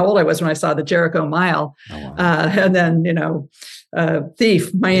know how old I was when I saw the Jericho Mile. Oh, wow. And then,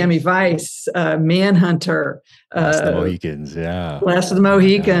 Thief, Miami Vice, Manhunter. Last of the Mohicans, yeah. Last of the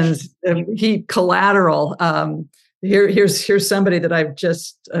Mohicans, Heat, Collateral. Here's somebody that I've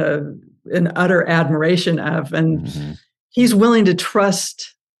just in utter admiration of. And mm-hmm. he's willing to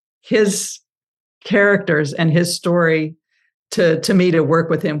trust his characters and his story to me to work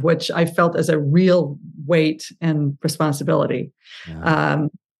with him, which I felt as a real weight and responsibility,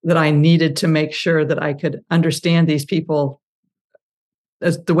 that I needed to make sure that I could understand these people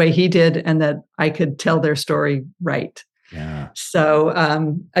as the way he did, and that I could tell their story right. Yeah. So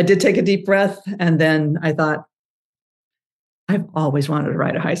I did take a deep breath, and then I thought, I've always wanted to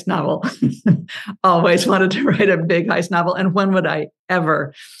write a heist novel. Always wanted to write a big heist novel. And when would I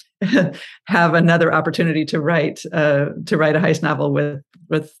ever have another opportunity to write a heist novel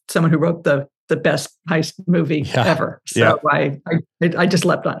with someone who wrote the best heist movie ever? So I just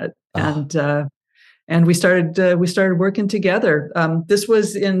leapt on it, and we started working together. This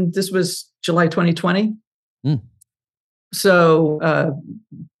was July 2020. Mm. So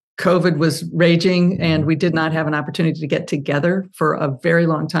COVID was raging, and we did not have an opportunity to get together for a very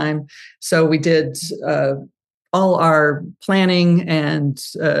long time. So we did all our planning and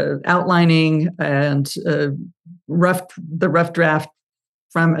outlining and the rough draft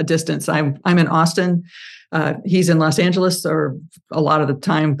from a distance. I'm in Austin. He's in Los Angeles, or a lot of the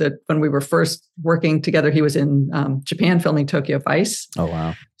time that when we were first working together, he was in Japan filming Tokyo Vice. Oh,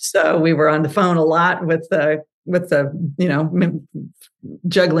 wow. So we were on the phone a lot with the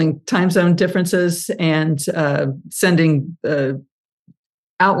juggling time zone differences and sending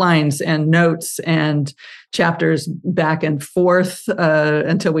outlines and notes and chapters back and forth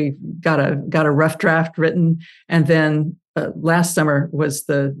until we got a rough draft written. And then last summer was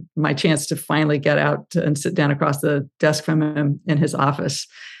my chance to finally get out and sit down across the desk from him in his office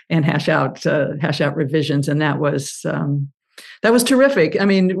and hash out revisions. And that was terrific. I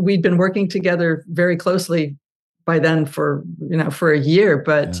mean, we'd been working together very closely by then for a year,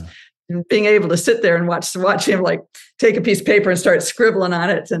 but being able to sit there and watch him like take a piece of paper and start scribbling on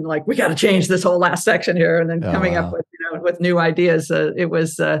it, and like, we got to change this whole last section here, and then coming up with with new ideas. It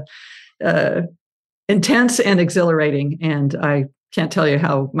was intense and exhilarating, and I can't tell you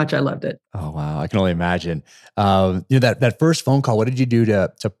how much I loved it. Oh, wow. I can only imagine. That first phone call, what did you do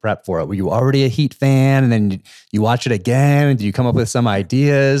to prep for it? Were you already a Heat fan, and then you watch it again? And did you come up with some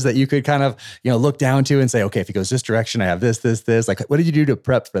ideas that you could kind of, look down to and say, okay, if it goes this direction, I have this. Like, what did you do to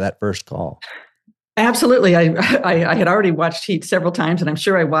prep for that first call? Absolutely. I had already watched Heat several times, and I'm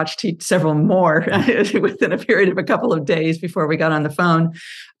sure I watched Heat several more within a period of a couple of days before we got on the phone.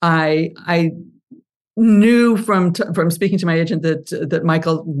 I knew from speaking to my agent that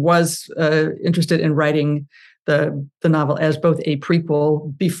Michael was interested in writing the novel as both a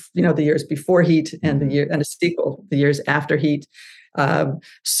prequel, the years before Heat, and a sequel, the years after Heat.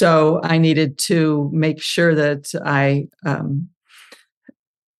 So I needed to make sure that I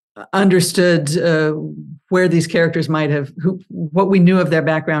understood where these characters might have, what we knew of their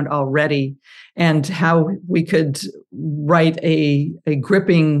background already, and how we could write a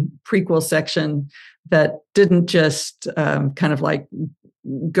gripping prequel section that didn't just kind of like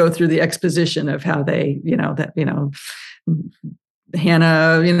go through the exposition of how they,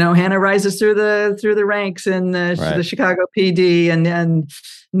 Hannah rises through the ranks in the Chicago PD, and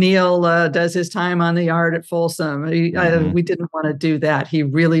Neil does his time on the yard at Folsom. We didn't want to do that. He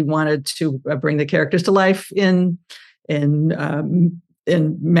really wanted to bring the characters to life in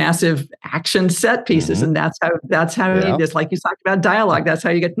massive action set pieces, and that's how you just, like you talked about, dialogue. That's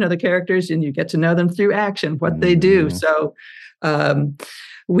how you get to know the characters, and you get to know them through action, what they do. So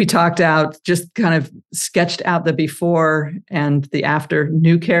we talked out, just kind of sketched out the before and the after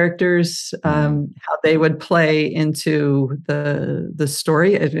new characters, how they would play into the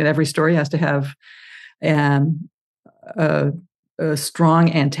story. Every story has to have a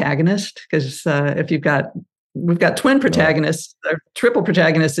strong antagonist, because we've got twin protagonists, triple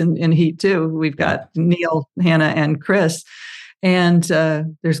protagonists in Heat too. We've got Neil, Hannah, and Chris. And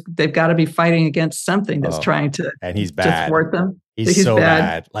they've got to be fighting against something that's trying to, and he's bad. Thwart them. He's so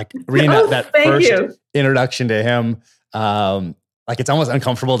bad. Like reading that first introduction to him, like it's almost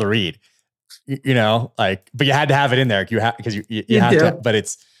uncomfortable to read. But you had to have it in there. You have to. But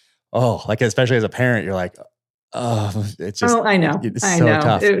it's especially as a parent, you're like, it's just. Oh, I know. It's so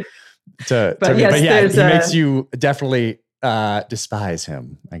tough. He makes you definitely despise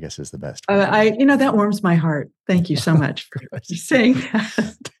him, I guess, is the best. That warms my heart. Thank you so much for saying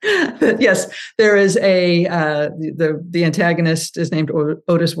that. Yes, there is the antagonist is named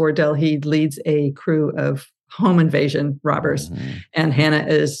Otis Wardell. He leads a crew of home invasion robbers, and Hannah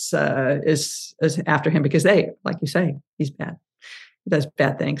is after him because like you say, he's bad. He does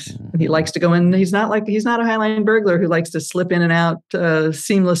bad things. And he likes to go in. He's not a Highline burglar who likes to slip in and out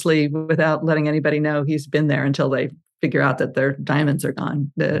seamlessly without letting anybody know he's been there until they figure out that their diamonds are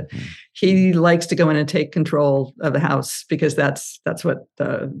gone. He likes to go in and take control of the house because that's what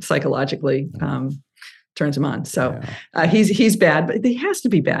psychologically turns him on. So he's bad, but he has to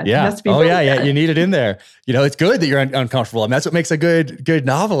be bad. Yeah. He has to be bad. You need it in there. It's good that you're uncomfortable. And that's what makes a good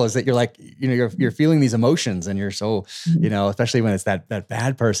novel, is that you're like, you're feeling these emotions, and you're so, especially when it's that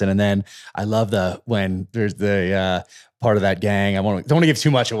bad person. And then I love when there's the part of that gang. Don't want to give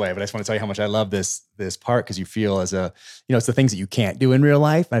too much away, but I just want to tell you how much I love this part, because you feel as it's the things that you can't do in real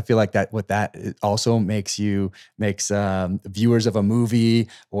life. And I feel like that also makes viewers of a movie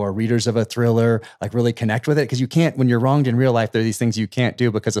or readers of a thriller like really connect with it, because you can't, when you're wronged in real life, there are these things you can't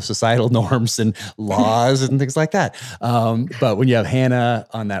do because of societal norms and laws and things like that. But when you have Hannah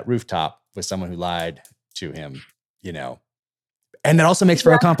on that rooftop with someone who lied to him, and that also makes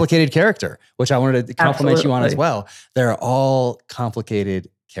for a complicated character, which I wanted to compliment you on as well. They're all complicated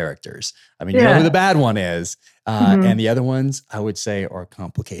characters. I mean, you know who the bad one is, and the other ones, I would say, are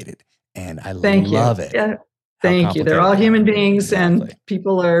complicated. And I love it. Yeah. Thank you. They're all human beings, and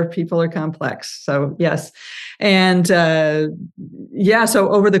people are complex. So yes. And so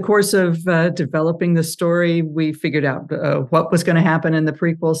over the course of developing the story, we figured out what was going to happen in the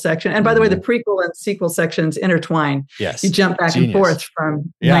prequel section. And by the way, the prequel and sequel sections intertwine. Yes. You jump back and forth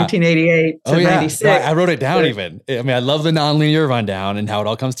from 1988 to 96. I wrote it down even. I mean, I love the nonlinear rundown and how it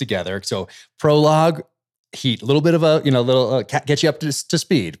all comes together. So prologue, Heat, a little bit of a, little get you up to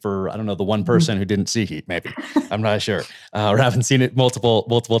speed for, I don't know, the one person who didn't see Heat, maybe. I'm not sure. Or haven't seen it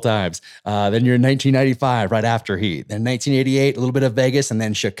multiple times. Then you're in 1995, right after Heat. Then 1988, a little bit of Vegas, and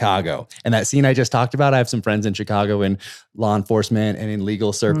then Chicago. And that scene I just talked about, I have some friends in Chicago in law enforcement and in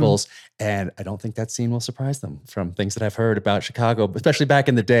legal circles. And I don't think that scene will surprise them from things that I've heard about Chicago, especially back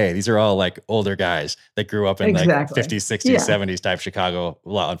in the day. These are all like older guys that grew up in like 50s, 60s, 70s type Chicago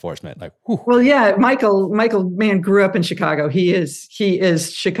law enforcement. Like, whew. Well, yeah, Michael Mann grew up in Chicago. He is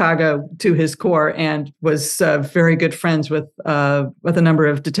Chicago to his core, and was very good friends with a number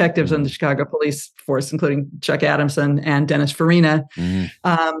of detectives on the Chicago police force, including Chuck Adamson and Dennis Farina.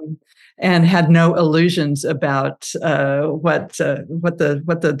 And had no illusions about what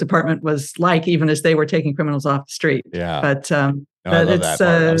the department was like, even as they were taking criminals off the street. Yeah, but I love that part.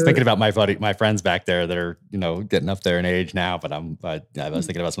 I was thinking about my friends back there that are getting up there in age now. But I was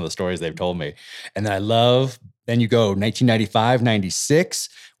thinking about some of the stories they've told me, and then I love. Then you go 1995, 96.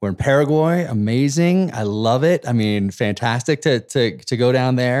 We're in Paraguay. Amazing. I love it. I mean, fantastic to go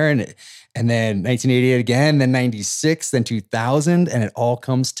down there and then 1988 again, then 96, then 2000, and it all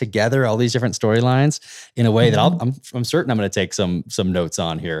comes together, all these different storylines in a way that I'm certain I'm going to take some notes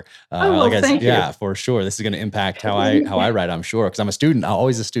on here. Thank you. Yeah, for sure. This is going to impact how I write, I'm sure, because I'm a student. I'm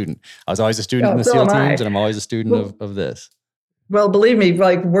always a student. I was always a student in the SEAL teams, and I'm always a student of this. Well, believe me,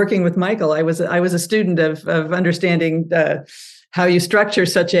 like working with Michael, I was a student of understanding how you structure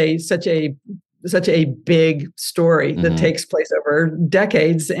such a big story that takes place over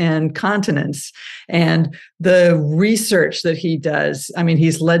decades and continents, and the research that he does. I mean,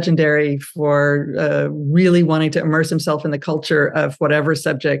 he's legendary for really wanting to immerse himself in the culture of whatever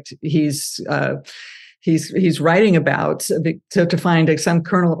subject he's writing about, to find some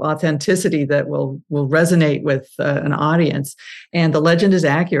kernel of authenticity that will resonate with an audience. And the legend is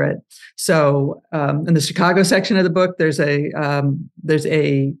accurate. So in the Chicago section of the book, there's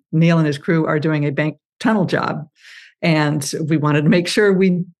a Neil and his crew are doing a bank tunnel job, and we wanted to make sure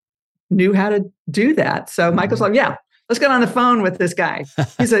we knew how to do that. So Michael's like, "Yeah, let's get on the phone with this guy.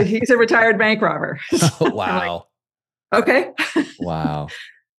 He's a retired bank robber." Wow. Like, okay. Wow.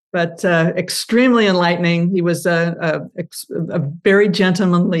 But extremely enlightening. He was a very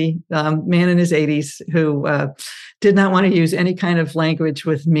gentlemanly man in his 80s who did not want to use any kind of language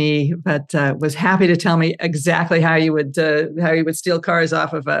with me, but was happy to tell me exactly how you would steal cars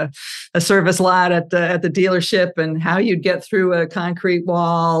off of a service lot at the dealership, and how you'd get through a concrete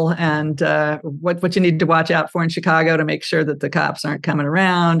wall, and what you need to watch out for in Chicago to make sure that the cops aren't coming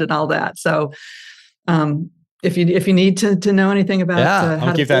around, and all that. So. If you need to know anything about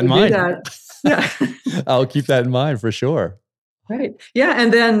I'll keep that in mind. Yeah. I'll keep that in mind for sure. Right. Yeah,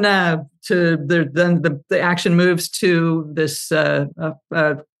 and then the action moves to this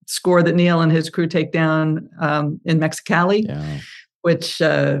score that Neil and his crew take down in Mexicali, which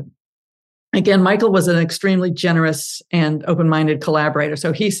again, Michael was an extremely generous and open-minded collaborator.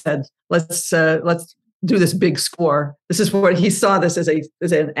 So he said, "Let's do this big score." This is what he saw this as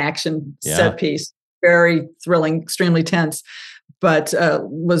an action set piece. Very thrilling, extremely tense, but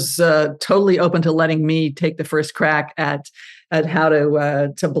was totally open to letting me take the first crack at how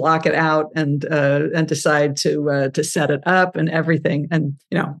to block it out and decide to set it up and everything. And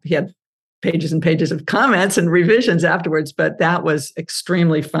he had pages and pages of comments and revisions afterwards, but that was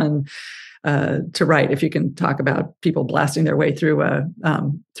extremely fun to write. If you can talk about people blasting their way through a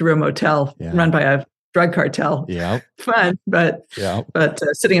motel run by a drug cartel. Yeah. Fun, but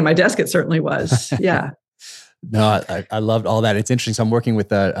sitting at my desk, it certainly was. Yeah. No, I loved all that. It's interesting. So I'm working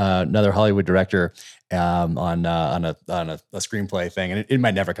with another Hollywood director on a screenplay thing, and it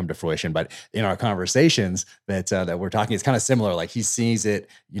might never come to fruition, but in our conversations that we're talking, it's kind of similar. Like he sees it,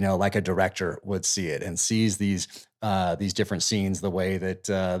 like a director would see it, and sees these different scenes the way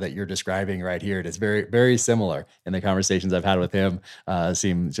that you're describing right here. It is very, very similar. And the conversations I've had with him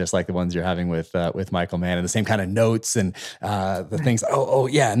seem just like the ones you're having with Michael Mann, and the same kind of notes and the things. Oh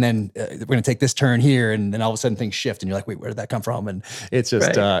yeah, and then we're going to take this turn here, and then all of a sudden things shift, and you're like, wait, where did that come from? And it's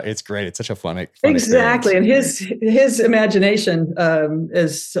just it's great. It's such a fun exactly. experience. And his imagination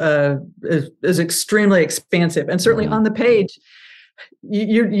is extremely expansive, and certainly on the page.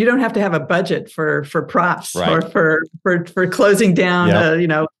 You don't have to have a budget for props or for closing down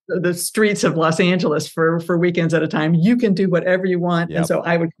the streets of Los Angeles for weekends at a time. You can do whatever you want. And so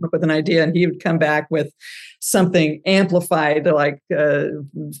I would come up with an idea, and he would come back with something amplified like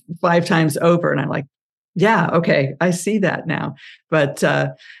 5 times over. And I'm like, yeah, okay, I see that now. But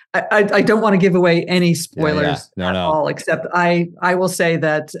I don't want to give away any spoilers at all, except I will say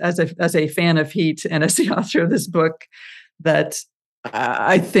that as a fan of Heat and as the author of this book, that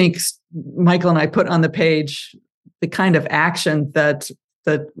I think Michael and I put on the page the kind of action that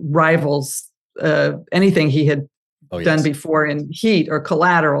rivals anything he had done before in Heat or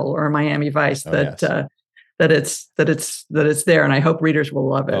Collateral or Miami Vice. That it's there, and I hope readers will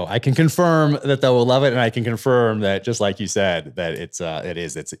love it. Oh, I can confirm that they will love it, and I can confirm that, just like you said, that it's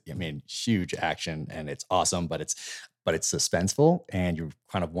I mean, huge action, and it's awesome, but it's suspenseful, and you're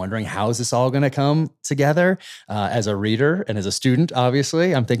kind of wondering, how is this all going to come together? As a reader and as a student,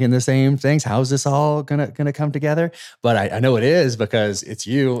 obviously, I'm thinking the same things. How is this all gonna come together? But I know it is, because it's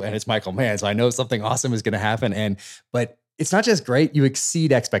you and it's Michael Mann, so I know something awesome is going to happen. But it's not just great, you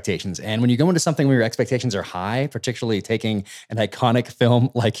exceed expectations. And when you go into something where your expectations are high, particularly taking an iconic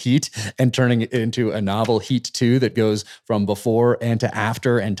film like Heat and turning it into a novel, Heat 2, that goes from before and to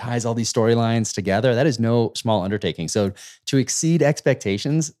after and ties all these storylines together, that is no small undertaking. So to exceed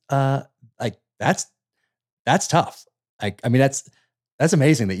expectations, like that's tough. I mean, that's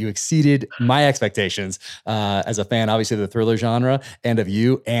amazing that you exceeded my expectations as a fan, obviously, of the thriller genre, and of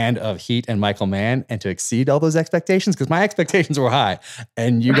you, and of Heat and Michael Mann, and to exceed all those expectations, because my expectations were high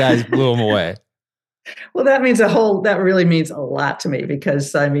and you guys blew them away. Well, that really means a lot to me,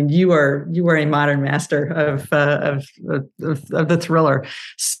 because I mean, you are a modern master of the thriller.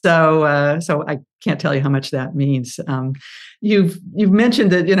 So I can't tell you how much that means. You've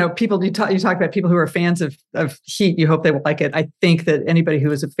mentioned that, you talk about people who are fans of Heat. You hope they will like it. I think that anybody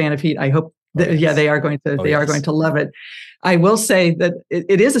who is a fan of Heat, I hope they are going to love it. I will say that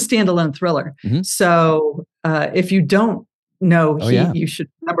it is a standalone thriller. Mm-hmm. So if you don't know Heat, you should,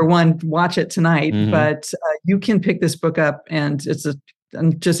 number one, watch it tonight. Mm-hmm. But you can pick this book up, and it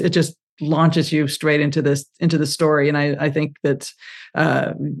just launches you straight into the story. And I think that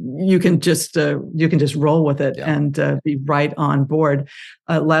you can just roll with it and be right on board.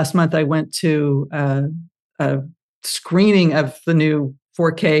 Last month, I went to a screening of the new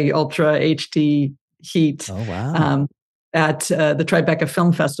 4K Ultra HD Heat. Oh, wow. At the Tribeca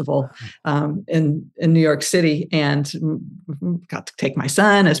Film Festival in New York City, and got to take my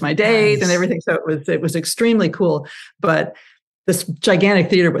son as my date and everything. So it was extremely cool. But this gigantic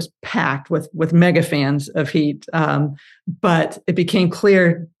theater was packed with mega fans of Heat. But it became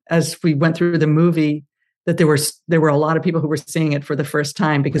clear as we went through the movie that there were a lot of people who were seeing it for the first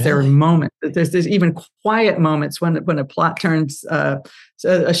time, because there were moments. There's even quiet moments when a plot turns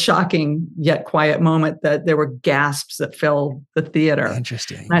a shocking yet quiet moment, that there were gasps that filled the theater.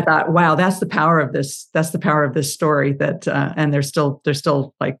 Interesting. And I thought, wow, that's the power of this. That's the power of this story. That and there's still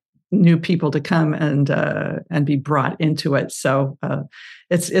like new people to come and be brought into it. So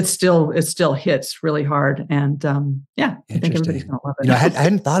it still hits really hard. And I think everybody's going to love it. I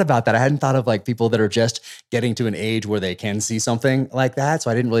hadn't thought about that. I hadn't thought of like people that are just getting to an age where they can see something like that.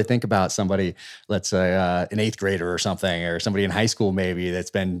 So I didn't really think about somebody, let's say an 8th grader or something, or somebody in high school maybe that's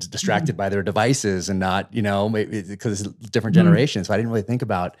been distracted by their devices and not, maybe because it's different generations. So I didn't really think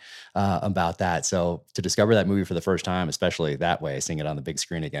about that. So to discover that movie for the first time, especially that way, seeing it on the big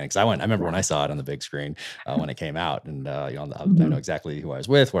screen again, because I remember when I saw it on the big screen when it came out, and I know exactly who I was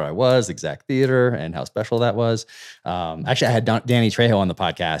with, where I was, exact theater, and how special that was. Actually, I had Danny Trejo on the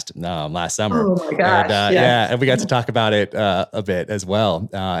podcast last summer. Oh my gosh! And we got to talk about it a bit as well.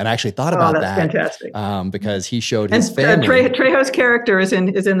 And I actually thought about that. Fantastic. Because he showed his family. Trejo's character is in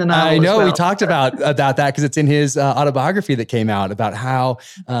the novel. I know, as well. We talked about that because it's in his autobiography that came out, about how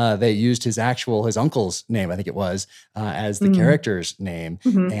they used his uncle's name, I think it was, as the character's name.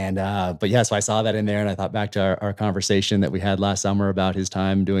 Mm-hmm. And but so I saw that in there, and I thought back to our conversation that we had last summer about his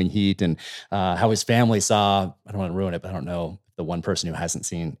time doing Heat, and how his family saw, I don't want to ruin it, but I don't know the one person who hasn't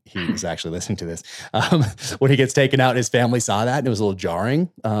seen Heat is actually listening to this. When he gets taken out, his family saw that, and it was a little jarring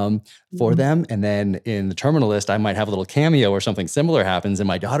for them. And then in the Terminal List, I might have a little cameo or something similar happens, and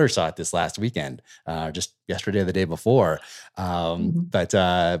my daughter saw it this last weekend, just yesterday or the day before.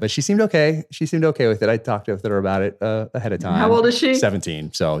 But she seemed okay. She seemed okay with it. I talked with her about it ahead of time. How old is she?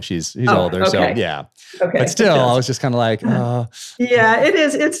 17. So she's older. Okay. So yeah. Okay. But still, I was just kind of like, yeah, it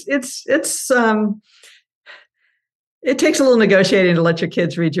is. It's it takes a little negotiating to let your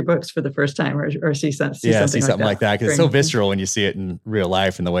kids read your books for the first time, or see something like that. Because it's so visceral when you see it in real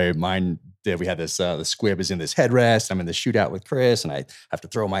life, and the way mine did. We had this, the squib is in this headrest. I'm in the shootout with Chris, and I have to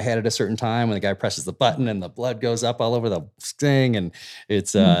throw my head at a certain time when the guy presses the button and the blood goes up all over the thing. And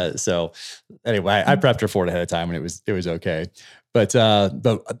it's, so anyway, I prepped her for it ahead of time, and it was okay. But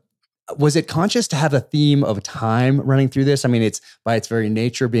was it conscious to have a theme of time running through this? I mean, it's by its very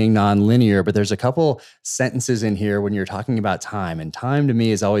nature being nonlinear, but there's a couple sentences in here when you're talking about time. And time to me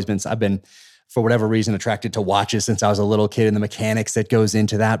has always been, I've been for whatever reason, attracted to watches since I was a little kid, and the mechanics that goes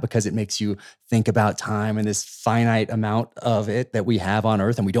into that, because it makes you think about time and this finite amount of it that we have on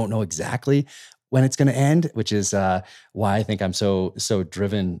Earth, and we don't know exactly when it's going to end, which is why I think I'm so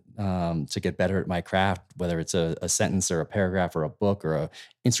driven to get better at my craft, whether it's a sentence or a paragraph or a book or a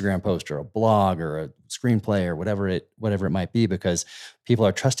Instagram post or a blog or a screenplay or whatever it might be, because people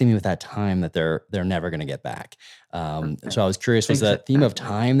are trusting me with that time that they're never going to get back. So I was curious, was that theme of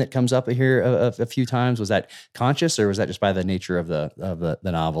time that comes up here a few times, was that conscious, or was that just by the nature of the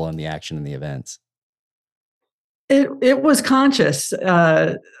novel and the action and the events? It was conscious.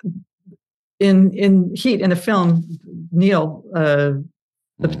 In Heat, in the film, Neil, the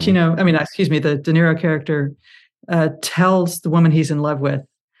Pacino, the De Niro character, tells the woman he's in love with,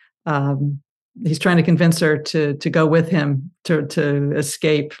 he's trying to convince her to go with him to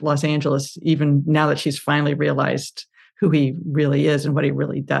escape Los Angeles, even now that she's finally realized who he really is and what he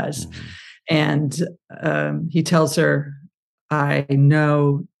really does. Mm-hmm. And he tells her, I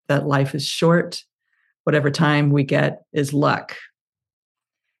know that life is short. Whatever time we get is luck.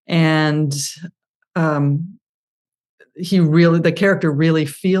 And the character really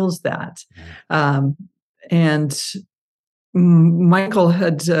feels that. And Michael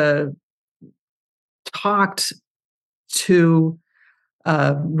had talked to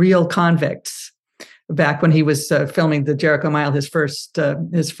real convicts back when he was filming the Jericho Mile, his first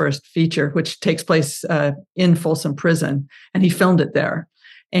feature, which takes place in Folsom Prison, and he filmed it there.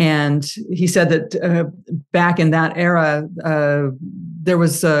 And he said that back in that era, there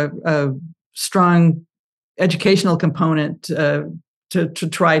was a strong educational component to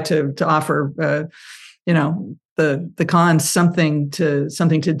try to offer, the cons something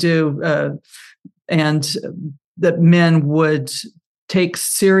to do, and that men would take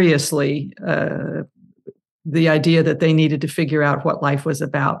seriously the idea that they needed to figure out what life was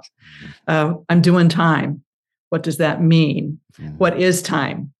about. I'm doing time. What does that mean? What is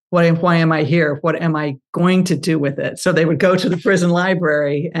time? Why am I here? What am I going to do with it? So they would go to the prison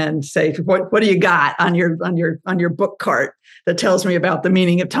library and say, "What do you got on your book cart that tells me about the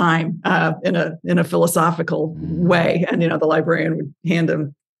meaning of time in a philosophical way?" And the librarian would hand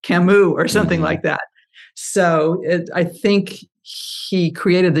them Camus or something like that. So I think he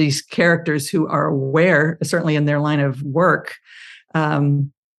created these characters who are aware, certainly in their line of work,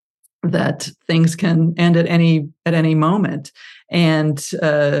 that things can end at any moment. And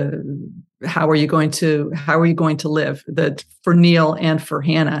how are you going to live? That for Neil and for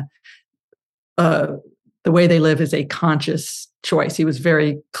Hannah, the way they live is a conscious choice. He was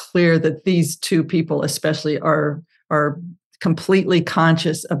very clear that these two people especially are completely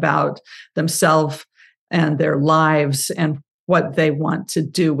conscious about themselves and their lives and what they want to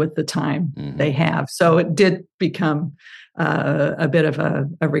do with the time they have. So it did become a bit of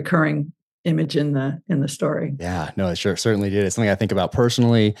a recurring image in the story. Yeah, no, it certainly did. It's something I think about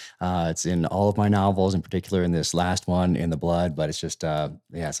personally. It's in all of my novels, in particular in this last one, In the Blood. But it's just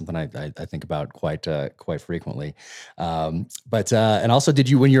something I think about quite frequently. But and also,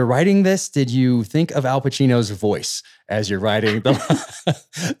 when you're writing this, did you think of Al Pacino's voice as you're writing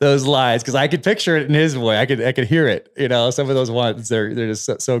those lines? Because I could picture it in his voice. I could hear it. Some of those ones they're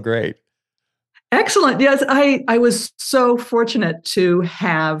just so great. Excellent. Yes, I was so fortunate to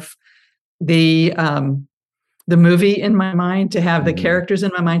have the movie in my mind, to have the characters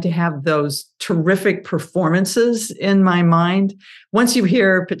in my mind, to have those terrific performances in my mind. Once you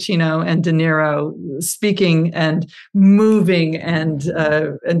hear Pacino and De Niro speaking and moving and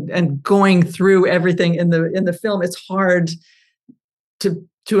going through everything in the film, it's hard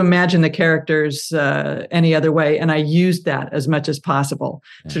to imagine the characters any other way. And I used that as much as possible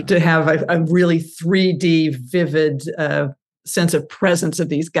to have a really 3D vivid sense of presence of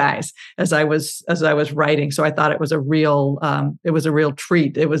these guys as I was writing. So I thought it was a real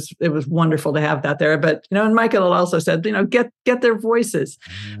treat. It was wonderful to have that there. But and Michael also said, get their voices,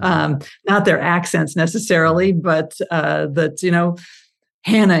 not their accents necessarily, but that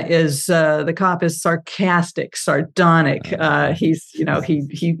Hannah is the cop is sarcastic, sardonic. He's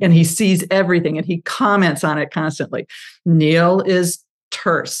he sees everything and he comments on it constantly. Neil is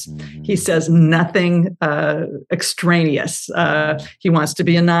terse. He says nothing extraneous. He wants to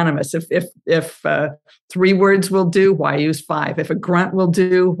be anonymous. If 3 words will do, why use 5? If a grunt will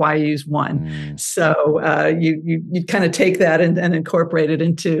do, why use 1? So you kind of take that and incorporate it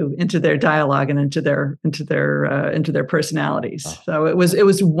into their dialogue and into their personalities. So it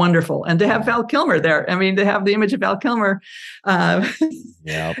was wonderful, and to have Val Kilmer there. I mean, to have the image of Val Kilmer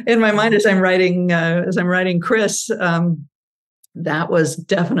in my mind as I'm writing Chris. That was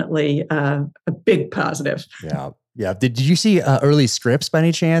definitely a big positive. Yeah. Yeah. Did you see early scripts by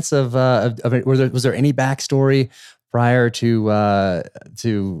any chance of it? Was there any backstory prior to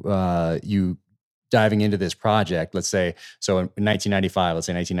you diving into this project? Let's say, so in 1995, let's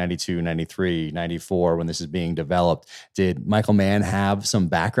say 1992, 93, 94, when this is being developed, did Michael Mann have some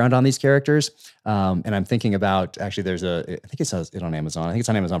background on these characters? And I'm thinking about, actually, I think it says it on Amazon. I think it's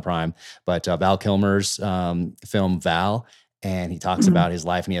on Amazon Prime, but Val Kilmer's film Val. And he talks about his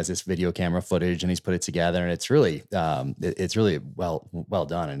life, and he has this video camera footage, and he's put it together, and it's really well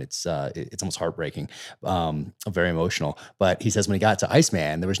done, and it's almost heartbreaking, very emotional. But he says when he got to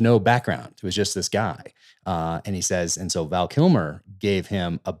Iceman, there was no background; it was just this guy. And he says, and so Val Kilmer gave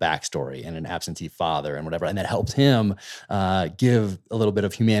him a backstory and an absentee father and whatever, and that helped him give a little bit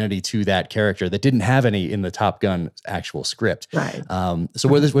of humanity to that character that didn't have any in the Top Gun actual script. Right. So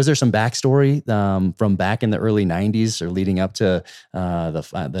was there some backstory from back in the early 90s or leading up to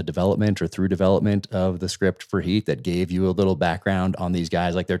the development or through development of the script for Heat that gave you a little background on these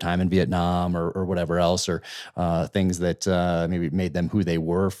guys, like their time in Vietnam or whatever else, or things that maybe made them who they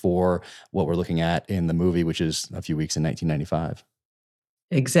were for what we're looking at in the movie, which is A Few Weeks in 1995?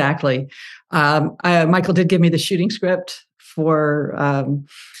 Exactly. Michael did give me the shooting script for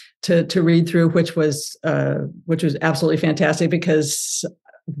to read through, which was absolutely fantastic, because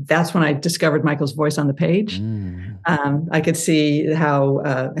that's when I discovered Michael's voice on the page. I could see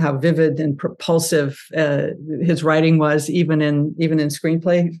how vivid and propulsive his writing was, even in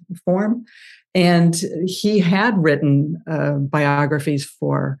screenplay form. And he had written biographies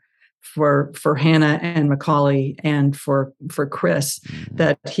for Hannah and Macaulay and for Chris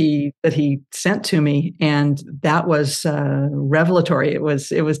that he sent to me, and that was revelatory. It was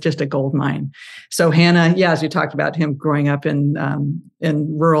just a gold mine. So Hannah, as you talked about, him growing up in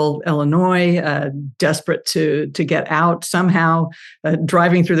rural Illinois, desperate to get out somehow,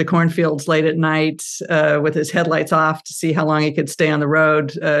 driving through the cornfields late at night with his headlights off to see how long he could stay on the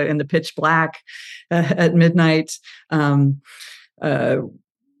road in the pitch black at midnight.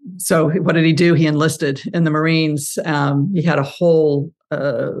 So what did he do? He enlisted in the Marines. He had a whole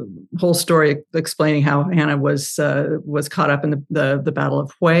story explaining how Hannah was caught up in the Battle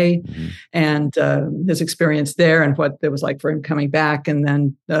of Hue, and his experience there, and what it was like for him coming back,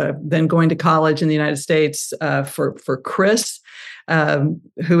 and then going to college in the United States for Chris,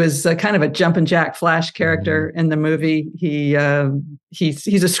 who is kind of a jumpin' jack Flash character in the movie.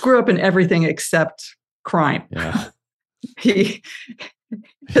 He's a screw up in everything except crime. Yeah. He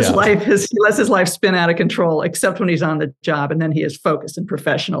lets his life spin out of control, except when he's on the job, and then he is focused and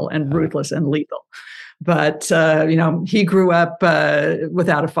professional and ruthless and lethal. But he grew up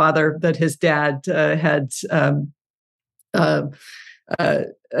without a father. That his dad had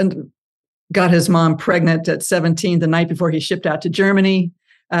and got his mom pregnant at 17 the night before he shipped out to Germany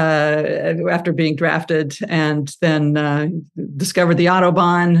after being drafted, and then discovered the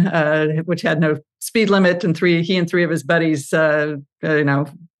Autobahn, which had no speed limit, and he and three of his buddies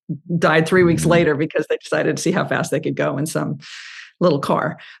died 3 weeks later because they decided to see how fast they could go in some little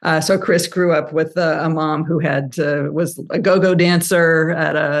car. So Chris grew up with a mom who was a go-go dancer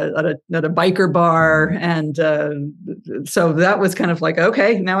at a biker bar, and so that was kind of like,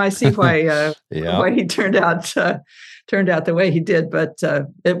 okay, now I see why why he turned out the way he did. But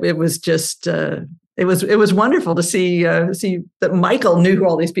it was just it was wonderful to see that Michael knew who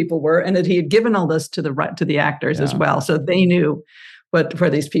all these people were, and that he had given all this to the actors as well, so they knew where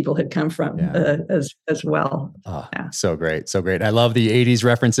these people had come from as well. Oh, so great. So great. I love the 80s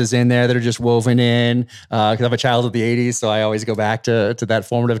references in there that are just woven in, because I'm a child of the 80s. So I always go back to that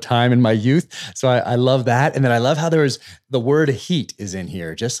formative time in my youth. So I love that. And then I love how the word heat is in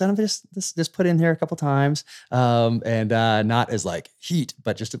here, just kind of just put in here a couple times, and not as like heat,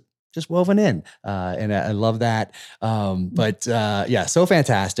 but just woven in. And I love that. But so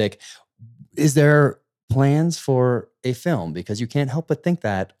fantastic. Is there plans for a film? Because you can't help but think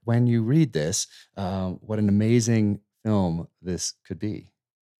that when you read this, what an amazing film this could be.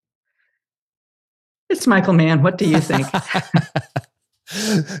 It's Michael Mann. What do you think?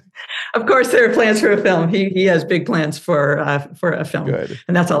 Of course, there are plans for a film. He has big plans for a film. Good.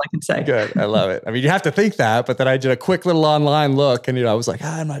 And that's all I can say. Good. I love it. I mean, you have to think that, but then I did a quick little online look, and I was like,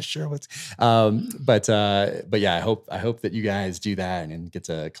 I'm not sure what's. But yeah, I hope that you guys do that and get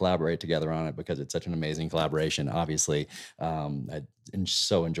to collaborate together on it, because it's such an amazing collaboration. Obviously, I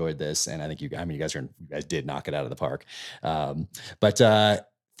so enjoyed this, and I think you guys did knock it out of the park. But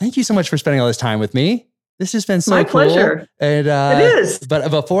thank you so much for spending all this time with me. This has been so My cool. pleasure. And it is.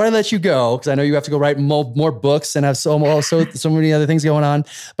 But before I let you go, because I know you have to go write more books and have so many other things going on,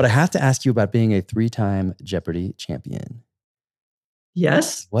 but I have to ask you about being a 3-time Jeopardy champion.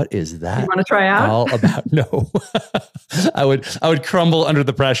 Yes. What is that? You want to try out? All about? No, I would crumble under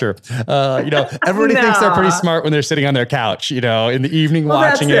the pressure. Everybody thinks they're pretty smart when they're sitting on their couch, in the evening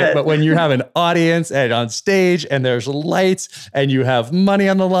watching it. But when you have an audience and on stage and there's lights and you have money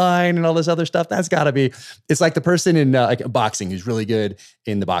on the line and all this other stuff, that's got to be. It's like the person in like boxing who's really good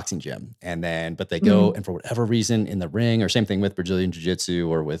in the boxing gym, but they go and for whatever reason in the ring, or same thing with Brazilian Jiu-Jitsu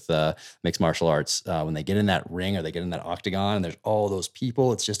or with mixed martial arts, when they get in that ring or they get in that octagon and there's all those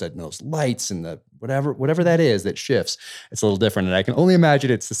people, it's just those lights and the whatever that is that shifts. It's a little different. And I can only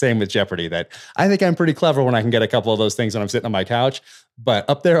imagine it's the same with Jeopardy, that I think I'm pretty clever when I can get a couple of those things when I'm sitting on my couch, but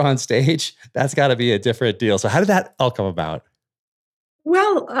up there on stage, that's got to be a different deal. So how did that all come about?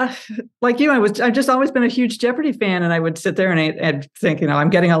 Well, like you, I've just always been a huge Jeopardy fan, and I would sit there and think, I'm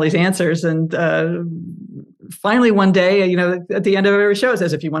getting all these answers. And finally, one day, at the end of every show, it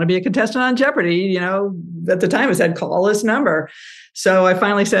says, if you want to be a contestant on Jeopardy, at the time it said, call this number. So I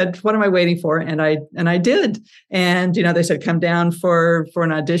finally said, what am I waiting for? And I did. And, they said, come down for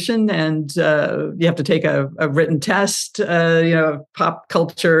an audition, and you have to take a written test, pop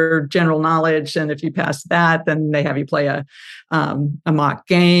culture, general knowledge. And if you pass that, then they have you play a mock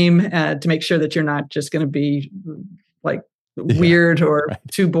game to make sure that you're not just going to be like weird or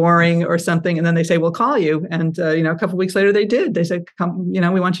too boring or something. And then they say, we'll call you. And, a couple of weeks later they did. They said, come,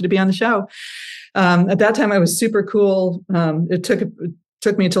 we want you to be on the show. At that time I was super cool. It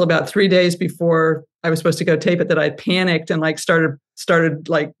took me until about 3 days before I was supposed to go tape it that I panicked and started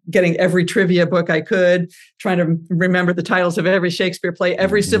like getting every trivia book I could, trying to remember the titles of every Shakespeare play,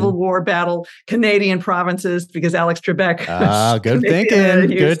 every Civil War battle, Canadian provinces, because Alex Trebek. Good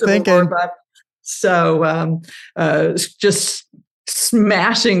thinking. Good thinking. So just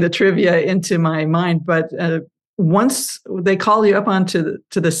smashing the trivia into my mind. But once they call you up onto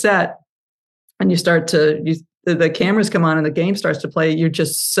the set and the cameras come on and the game starts to play, you're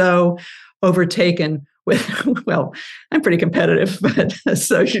just so overtaken with, well, I'm pretty competitive, but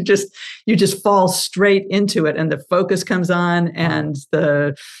so you just fall straight into it, and the focus comes on, and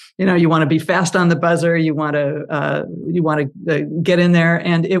you want to be fast on the buzzer. You want to get in there.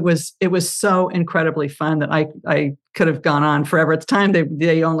 And it was so incredibly fun that I could have gone on forever. At the time,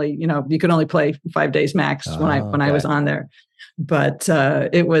 they only, you could only play 5 days max when I was on there. But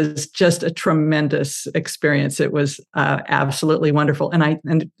it was just a tremendous experience. It was absolutely wonderful. And I'm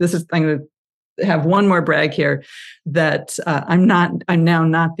going to have one more brag here, that I'm now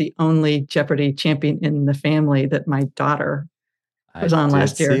not the only Jeopardy champion in the family, that my daughter was on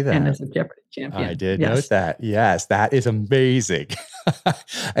last year and is a Jeopardy champion. I did note that. Yes, that is amazing.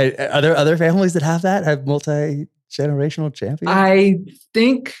 Are there other families that have multi-generational champions? I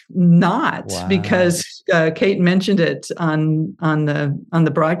think not, because Kate mentioned it on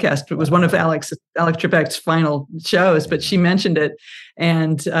the broadcast. It was one of Alex Trebek's final shows, but she mentioned it,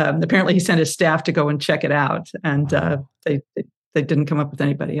 and apparently he sent his staff to go and check it out, and they didn't come up with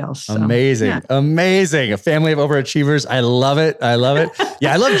anybody else. So, amazing. A family of overachievers. I love it.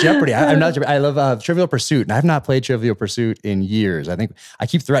 Yeah, I love Jeopardy. I love Trivial Pursuit, and I've not played Trivial Pursuit in years. I think I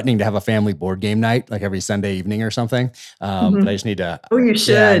keep threatening to have a family board game night, like every Sunday evening or something. But I just need to. Oh, you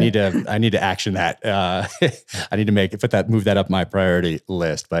should. Yeah, I need to action that. I need to move that up my priority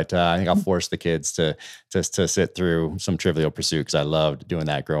list. But I think I'll force the kids to sit through some Trivial Pursuit, because I loved doing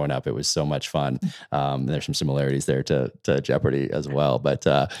that growing up. It was so much fun. There's some similarities there to Jeopardy as well, but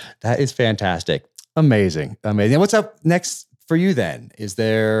that is fantastic. Amazing. And what's up next for you then?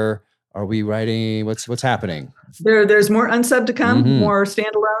 Are we writing, what's happening? There's more unsub to come, more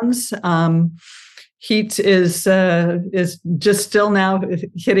standalones. Heat is just still now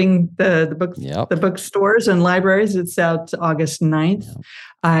hitting the book, the bookstores and libraries. It's out August 9th.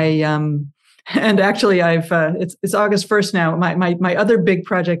 Yep. And actually, it's August 1st now. My other big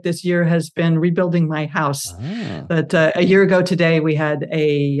project this year has been rebuilding my house. But a year ago today, we had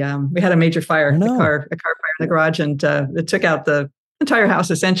a major fire, a car fire in the garage, and it took out the entire house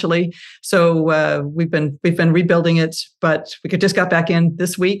essentially. So we've been rebuilding it, but we just got back in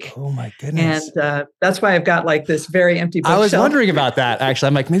this week. Oh my goodness! And that's why I've got like this very empty bookshelf. I was wondering about that actually.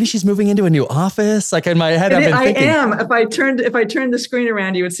 I'm like, maybe she's moving into a new office. Like in my head, I've been thinking. I am. If I turned the screen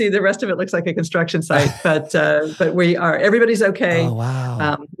around, you would see the rest of it looks like a construction site. But we are. Everybody's okay. Oh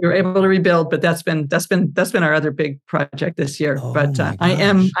wow! We were able to rebuild, but that's been our other big project this year. Oh, but I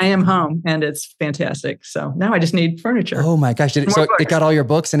am home, and it's fantastic. So now I just need furniture. Oh my gosh! It got all your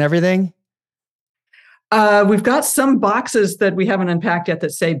books and everything? We've got some boxes that we haven't unpacked yet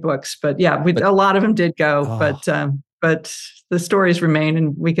that say books, but yeah, a lot of them did go, but the stories remain,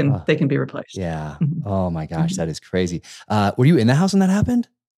 and they can be replaced. Yeah. Oh my gosh, that is crazy. Were you in the house when that happened?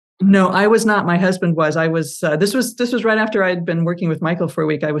 No, I was not. My husband was. I was. This was right after I'd been working with Michael for a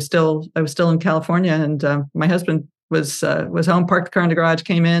week. I was still in California, and my husband was home, parked the car in the garage,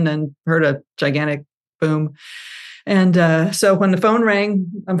 came in, and heard a gigantic boom. And so when my phone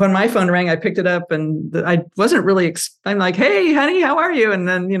rang, I picked it up, and I wasn't really. I'm like, "Hey, honey, how are you?" And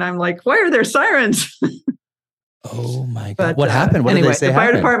then I'm like, "Why are there sirens?" Oh my God! What happened? What anyway, did they say? The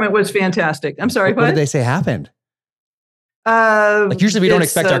fire department was fantastic. I'm sorry. What did they say happened? Like usually we don't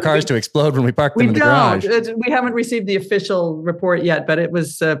expect our cars to explode when we park them in the garage. We haven't received the official report yet, but it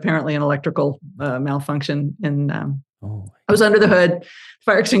was apparently an electrical malfunction. And I was under the hood.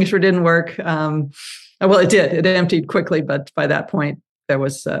 Fire extinguisher didn't work. Well, it did. It emptied quickly, but by that point, it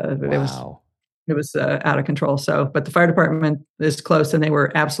was out of control. So, but the fire department is close, and they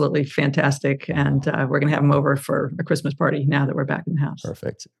were absolutely fantastic. And we're going to have them over for a Christmas party now that we're back in the house.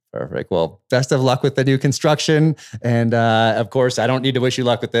 Perfect. Well, best of luck with the new construction. And of course, I don't need to wish you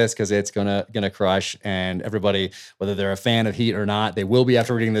luck with this because it's gonna crush. And everybody, whether they're a fan of Heat or not, they will be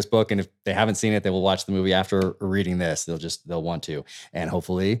after reading this book. And if they haven't seen it, they will watch the movie after reading this. They'll want to. And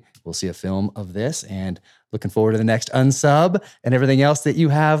hopefully we'll see a film of this. And looking forward to the next unsub and everything else that you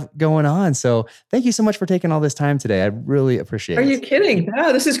have going on. So thank you so much for taking all this time today. I really appreciate it. Are you kidding?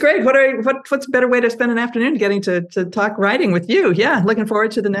 Oh, this is great. What's a better way to spend an afternoon getting to talk writing with you? Yeah. Looking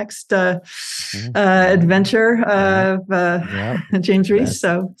forward to the next adventure of James Reese.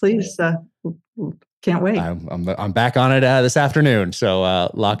 So please, can't wait. I'm back on it this afternoon,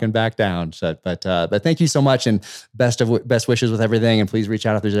 so locking back down. So, but thank you so much, and best wishes with everything. And please reach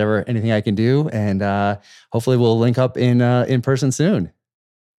out if there's ever anything I can do, and hopefully we'll link up in person soon.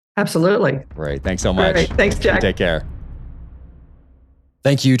 Absolutely. Great. Thanks so much. Great. Thanks, Jack. Take care.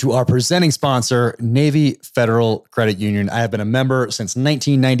 Thank you to our presenting sponsor, Navy Federal Credit Union. I have been a member since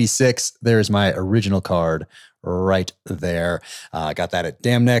 1996. There's my original card right there. I got that at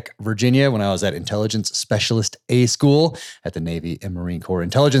Dam Neck, Virginia, when I was at Intelligence Specialist A School at the Navy and Marine Corps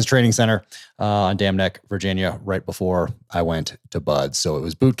Intelligence Training Center on Dam Neck, Virginia, right before I went to BUD/S. So it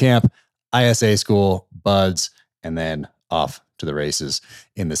was boot camp, ISA school, BUD/S, and then off to the races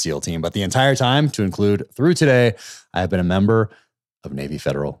in the SEAL team. But the entire time, to include through today, I have been a member of Navy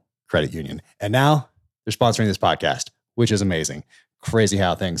Federal Credit Union. And now they're sponsoring this podcast, which is amazing. Crazy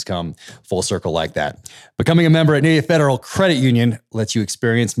how things come full circle like that. Becoming a member at Navy Federal Credit Union lets you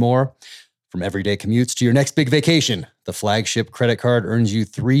experience more. From everyday commutes to your next big vacation, the flagship credit card earns you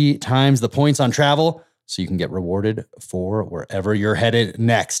 3 times the points on travel, so you can get rewarded for wherever you're headed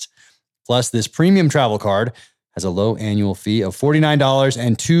next. Plus, this premium travel card has a low annual fee of $49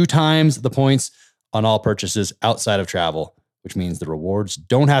 and 2 times the points on all purchases outside of travel, which means the rewards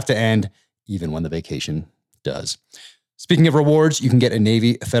don't have to end even when the vacation does. Speaking of rewards, you can get a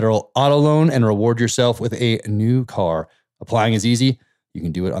Navy Federal auto loan and reward yourself with a new car. Applying is easy. You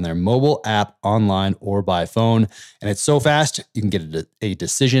can do it on their mobile app, online, or by phone. And it's so fast, you can get a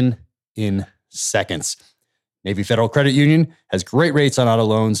decision in seconds. Navy Federal Credit Union has great rates on auto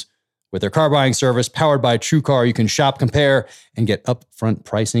loans. With their car buying service powered by TrueCar, you can shop, compare, and get upfront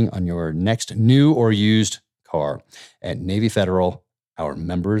pricing on your next new or used car. At Navy Federal, our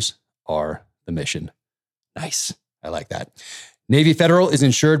members are the mission. Nice. I like that. Navy Federal is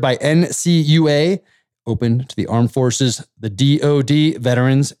insured by NCUA, open to the armed forces, the DoD,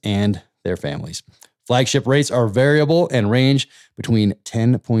 veterans, and their families. Flagship rates are variable and range between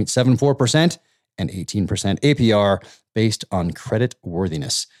 10.74% and 18% APR based on credit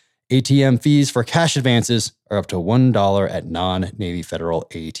worthiness. ATM fees for cash advances are up to $1 at non-Navy Federal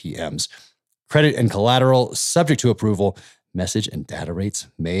ATMs. Credit and collateral subject to approval. Message and data rates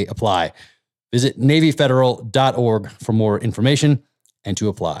may apply. Visit NavyFederal.org for more information and to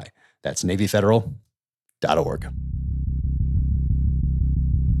apply. That's NavyFederal.org. I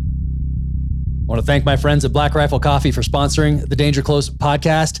want to thank my friends at Black Rifle Coffee for sponsoring the Danger Close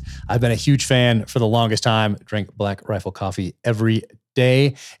podcast. I've been a huge fan for the longest time. Drink Black Rifle Coffee every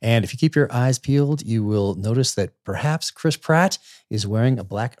day. And if you keep your eyes peeled, you will notice that perhaps Chris Pratt is wearing a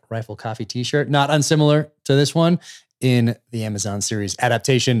Black Rifle Coffee t-shirt, not unsimilar to this one, in the Amazon series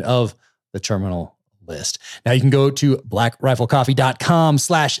adaptation of The Terminal List. Now you can go to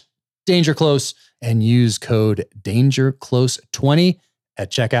blackriflecoffee.com/dangerclose and use code DangerClose20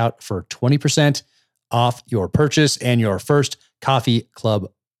 at checkout for 20% off your purchase and your first coffee club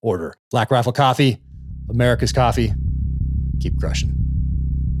order. Black Rifle Coffee, America's coffee. Keep crushing.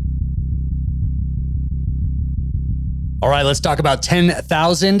 All right, let's talk about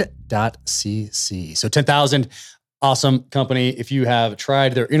 10,000.cc. So 10,000, awesome company. If you have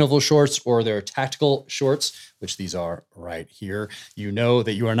tried their interval shorts or their tactical shorts, which these are right here, you know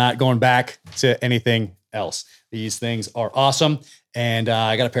that you are not going back to anything else. These things are awesome. And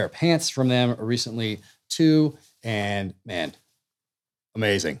I got a pair of pants from them recently too. And man,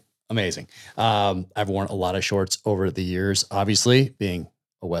 amazing. I've worn a lot of shorts over the years, obviously being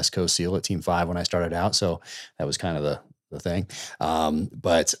a West Coast SEAL at Team 5 when I started out. So that was kind of the thing.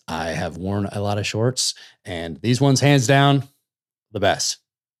 But I have worn a lot of shorts, and these ones, hands down, the best.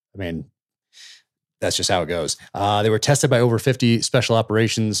 I mean, that's just how it goes. They were tested by over 50 special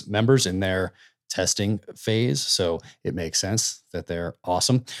operations members in their testing phase. So it makes sense that they're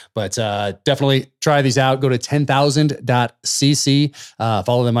awesome, but definitely try these out. Go to 10,000.cc,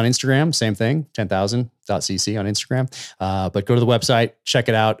 follow them on Instagram, same thing, 10,000.cc on Instagram. But go to the website, check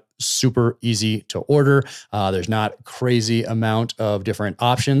it out. Super easy to order. There's not crazy amount of different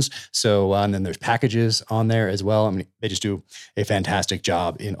options. So, and then there's packages on there as well. I mean, they just do a fantastic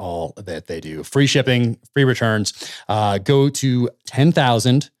job in all that they do. Free shipping, free returns. Go to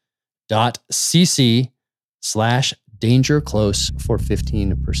 10,000.cc/dangerclose for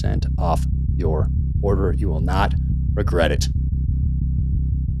 15% off your order. You will not regret it.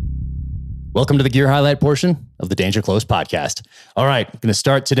 Welcome to the gear highlight portion of the Danger Close podcast. All right, I'm going to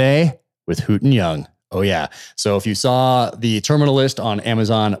start today with Hooten Young. Oh yeah. So if you saw the terminal list on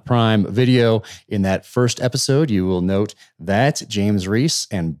Amazon Prime Video in that first episode, you will note that James Reese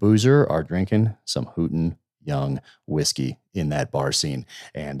and Boozer are drinking some Hooten Young whiskey in that bar scene.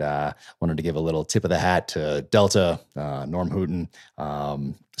 And wanted to give a little tip of the hat to Delta, Norm Hooten.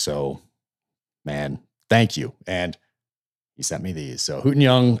 So man, thank you. And he sent me these. So Hooten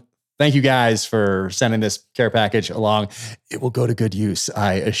Young, thank you guys for sending this care package along. It will go to good use,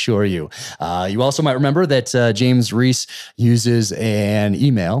 I assure you. You also might remember that James Reese uses an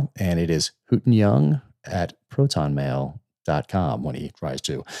email, and it is hootenyoung@protonmail.com when he tries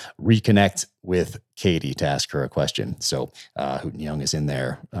to reconnect with Katie to ask her a question. So Hooten Young is in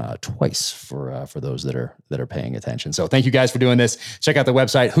there twice for those that are paying attention. So thank you guys for doing this. Check out the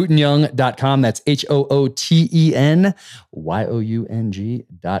website, hootenyoung.com. That's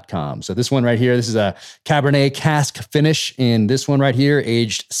HOOTENYOUNG.com. So this one right here, this is a Cabernet cask finish in this one right here,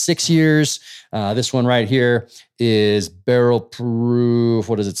 aged 6 years. This one right here is barrel proof.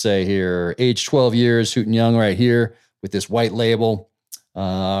 What does it say here? Aged 12 years, Hooten Young right here with this white label.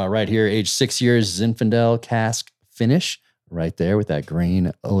 Right here, age 6 years, Zinfandel cask finish right there with that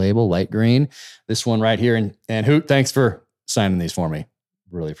green label, light green. This one right here. And Hoot, thanks for signing these for me.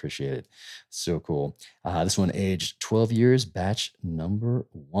 Really appreciate it. So cool. This one aged 12 years, batch number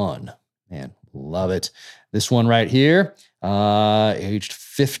 1. Man, love it. This one right here, aged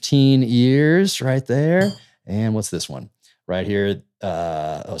 15 years right there. And what's this one? Right here,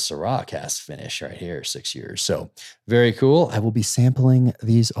 Syrah cask finish right here, 6 years. So very cool. I will be sampling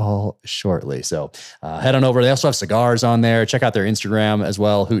these all shortly. So head on over. They also have cigars on there. Check out their Instagram as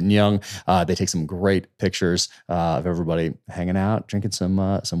well, Hooten Young. They take some great pictures of everybody hanging out, drinking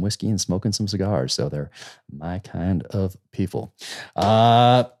some whiskey and smoking some cigars. So they're my kind of people.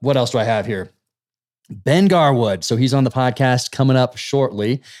 What else do I have here? Ben Garwood. So he's on the podcast coming up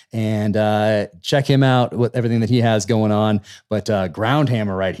shortly, and check him out with everything that he has going on. But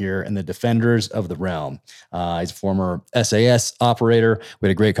Groundhammer right here and the Defenders of the Realm. He's a former SAS operator. We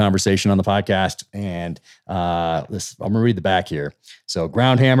had a great conversation on the podcast, and I'm going to read the back here. So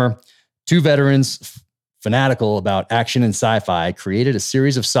Groundhammer, two veterans fanatical about action and sci-fi, created a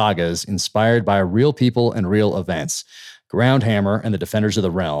series of sagas inspired by real people and real events. Groundhammer and the Defenders of the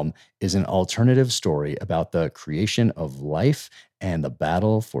Realm is an alternative story about the creation of life and the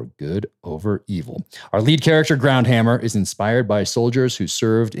battle for good over evil. Our lead character, Groundhammer, is inspired by soldiers who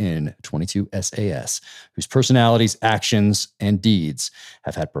served in 22 SAS, whose personalities, actions, and deeds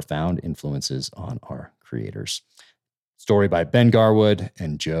have had profound influences on our creators. Story by Ben Garwood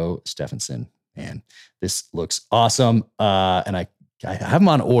and Joe Stephenson. Man, this looks awesome. And I have them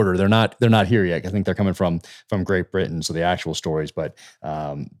on order. They're not here yet. I think they're coming from Great Britain. So the actual stories, but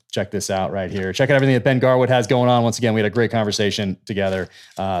check this out right here. Check out everything that Ben Garwood has going on. Once again, we had a great conversation together.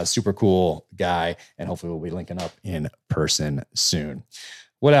 Super cool guy. And hopefully we'll be linking up in person soon.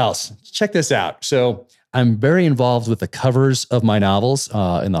 What else? Check this out. So I'm very involved with the covers of my novels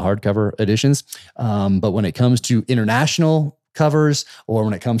in the hardcover editions. But when it comes to international covers, or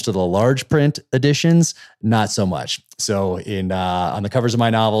when it comes to the large print editions, not so much. So on the covers of my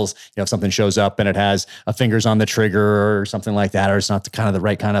novels, if something shows up and it has a fingers on the trigger or something like that, or it's not the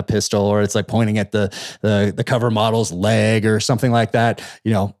right kind of pistol, or it's like pointing at the cover model's leg or something like that,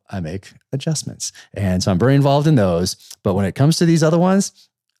 I make adjustments. And so I'm very involved in those. But when it comes to these other ones,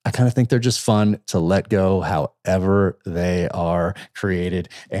 I kind of think they're just fun to let go however they are created.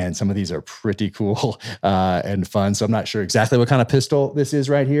 And some of these are pretty cool and fun. So I'm not sure exactly what kind of pistol this is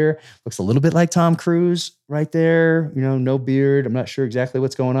right here. Looks a little bit like Tom Cruise right there. You know, no beard. I'm not sure exactly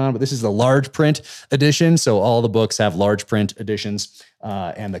what's going on, but this is the large print edition. So all the books have large print editions,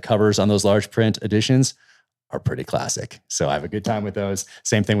 and the covers on those large print editions are pretty classic. So I have a good time with those.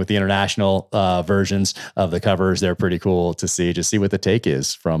 Same thing with the international versions of the covers. They're pretty cool to see, just see what the take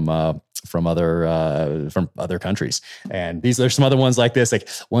is from other countries. And there's some other ones like this. Like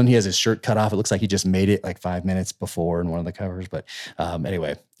one, he has his shirt cut off. It looks like he just made it like 5 minutes before in one of the covers. But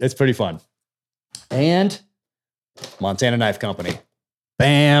anyway, it's pretty fun. And Montana Knife Company.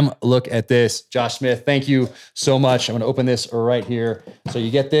 Bam, look at this. Josh Smith, thank you so much. I'm going to open this right here. So you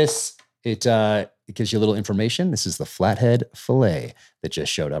get this. It gives you a little information. This is the flathead fillet that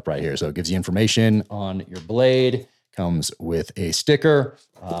just showed up right here. So it gives you information on your blade, comes with a sticker.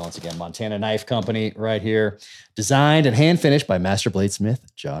 Once again, Montana Knife Company right here. Designed and hand finished by Master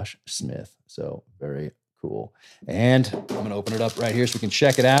Bladesmith Josh Smith. So very cool. And I'm going to open it up right here so we can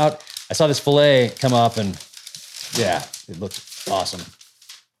check it out. I saw this fillet come up and yeah, it looks awesome.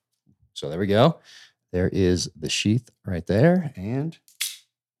 So there we go. There is the sheath right there. And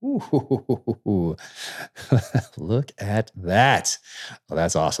ooh, look at that. Well,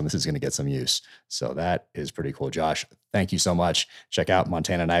 that's awesome. This is going to get some use. So that is pretty cool. Josh, thank you so much. Check out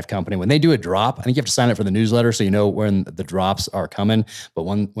Montana Knife Company. When they do a drop, I think you have to sign up for the newsletter so you know when the drops are coming. But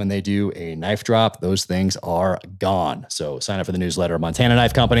when they do a knife drop, those things are gone. So sign up for the newsletter, Montana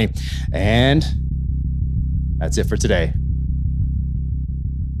Knife Company. And that's it for today.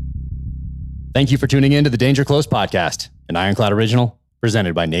 Thank you for tuning in to the Danger Close podcast, an Ironclad original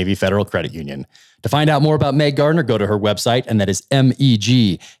presented by Navy Federal Credit Union. To find out more about Meg Gardner, go to her website, and that is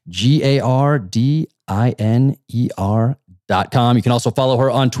MEGGARDINER.com. You can also follow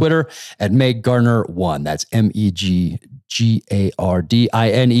her on Twitter at Meg Gardner1. That's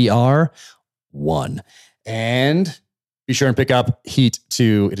MEGGARDINER1. And be sure and pick up Heat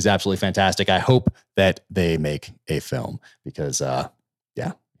 2. It is absolutely fantastic. I hope that they make a film because,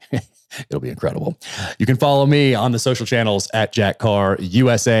 it'll be incredible. You can follow me on the social channels at Jack Carr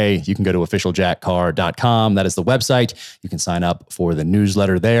USA. You can go to officialjackcarr.com. That is the website. You can sign up for the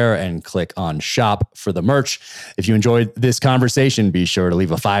newsletter there and click on shop for the merch. If you enjoyed this conversation, be sure to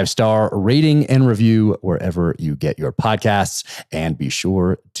leave a 5-star rating and review wherever you get your podcasts, and be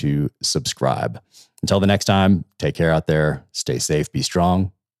sure to subscribe. Until the next time, take care out there. Stay safe, be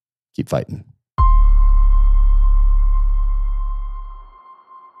strong, keep fighting.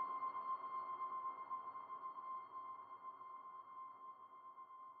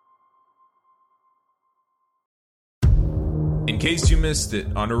 In case you missed it,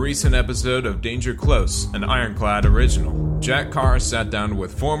 on a recent episode of Danger Close, an Ironclad original, Jack Carr sat down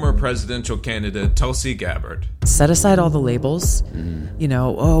with former presidential candidate Tulsi Gabbard. Set aside all the labels,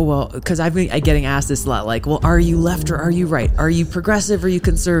 because I've been getting asked this a lot, like, well, are you left or are you right? Are you progressive or are you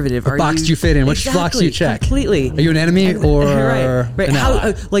conservative? What box do you fit in? Which box do you check? Completely. Are you an enemy or right. an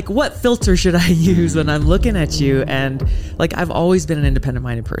ally? What filter should I use when I'm looking at you? And I've always been an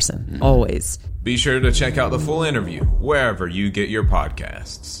independent-minded person, always. Be sure to check out the full interview wherever you get your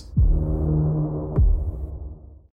podcasts.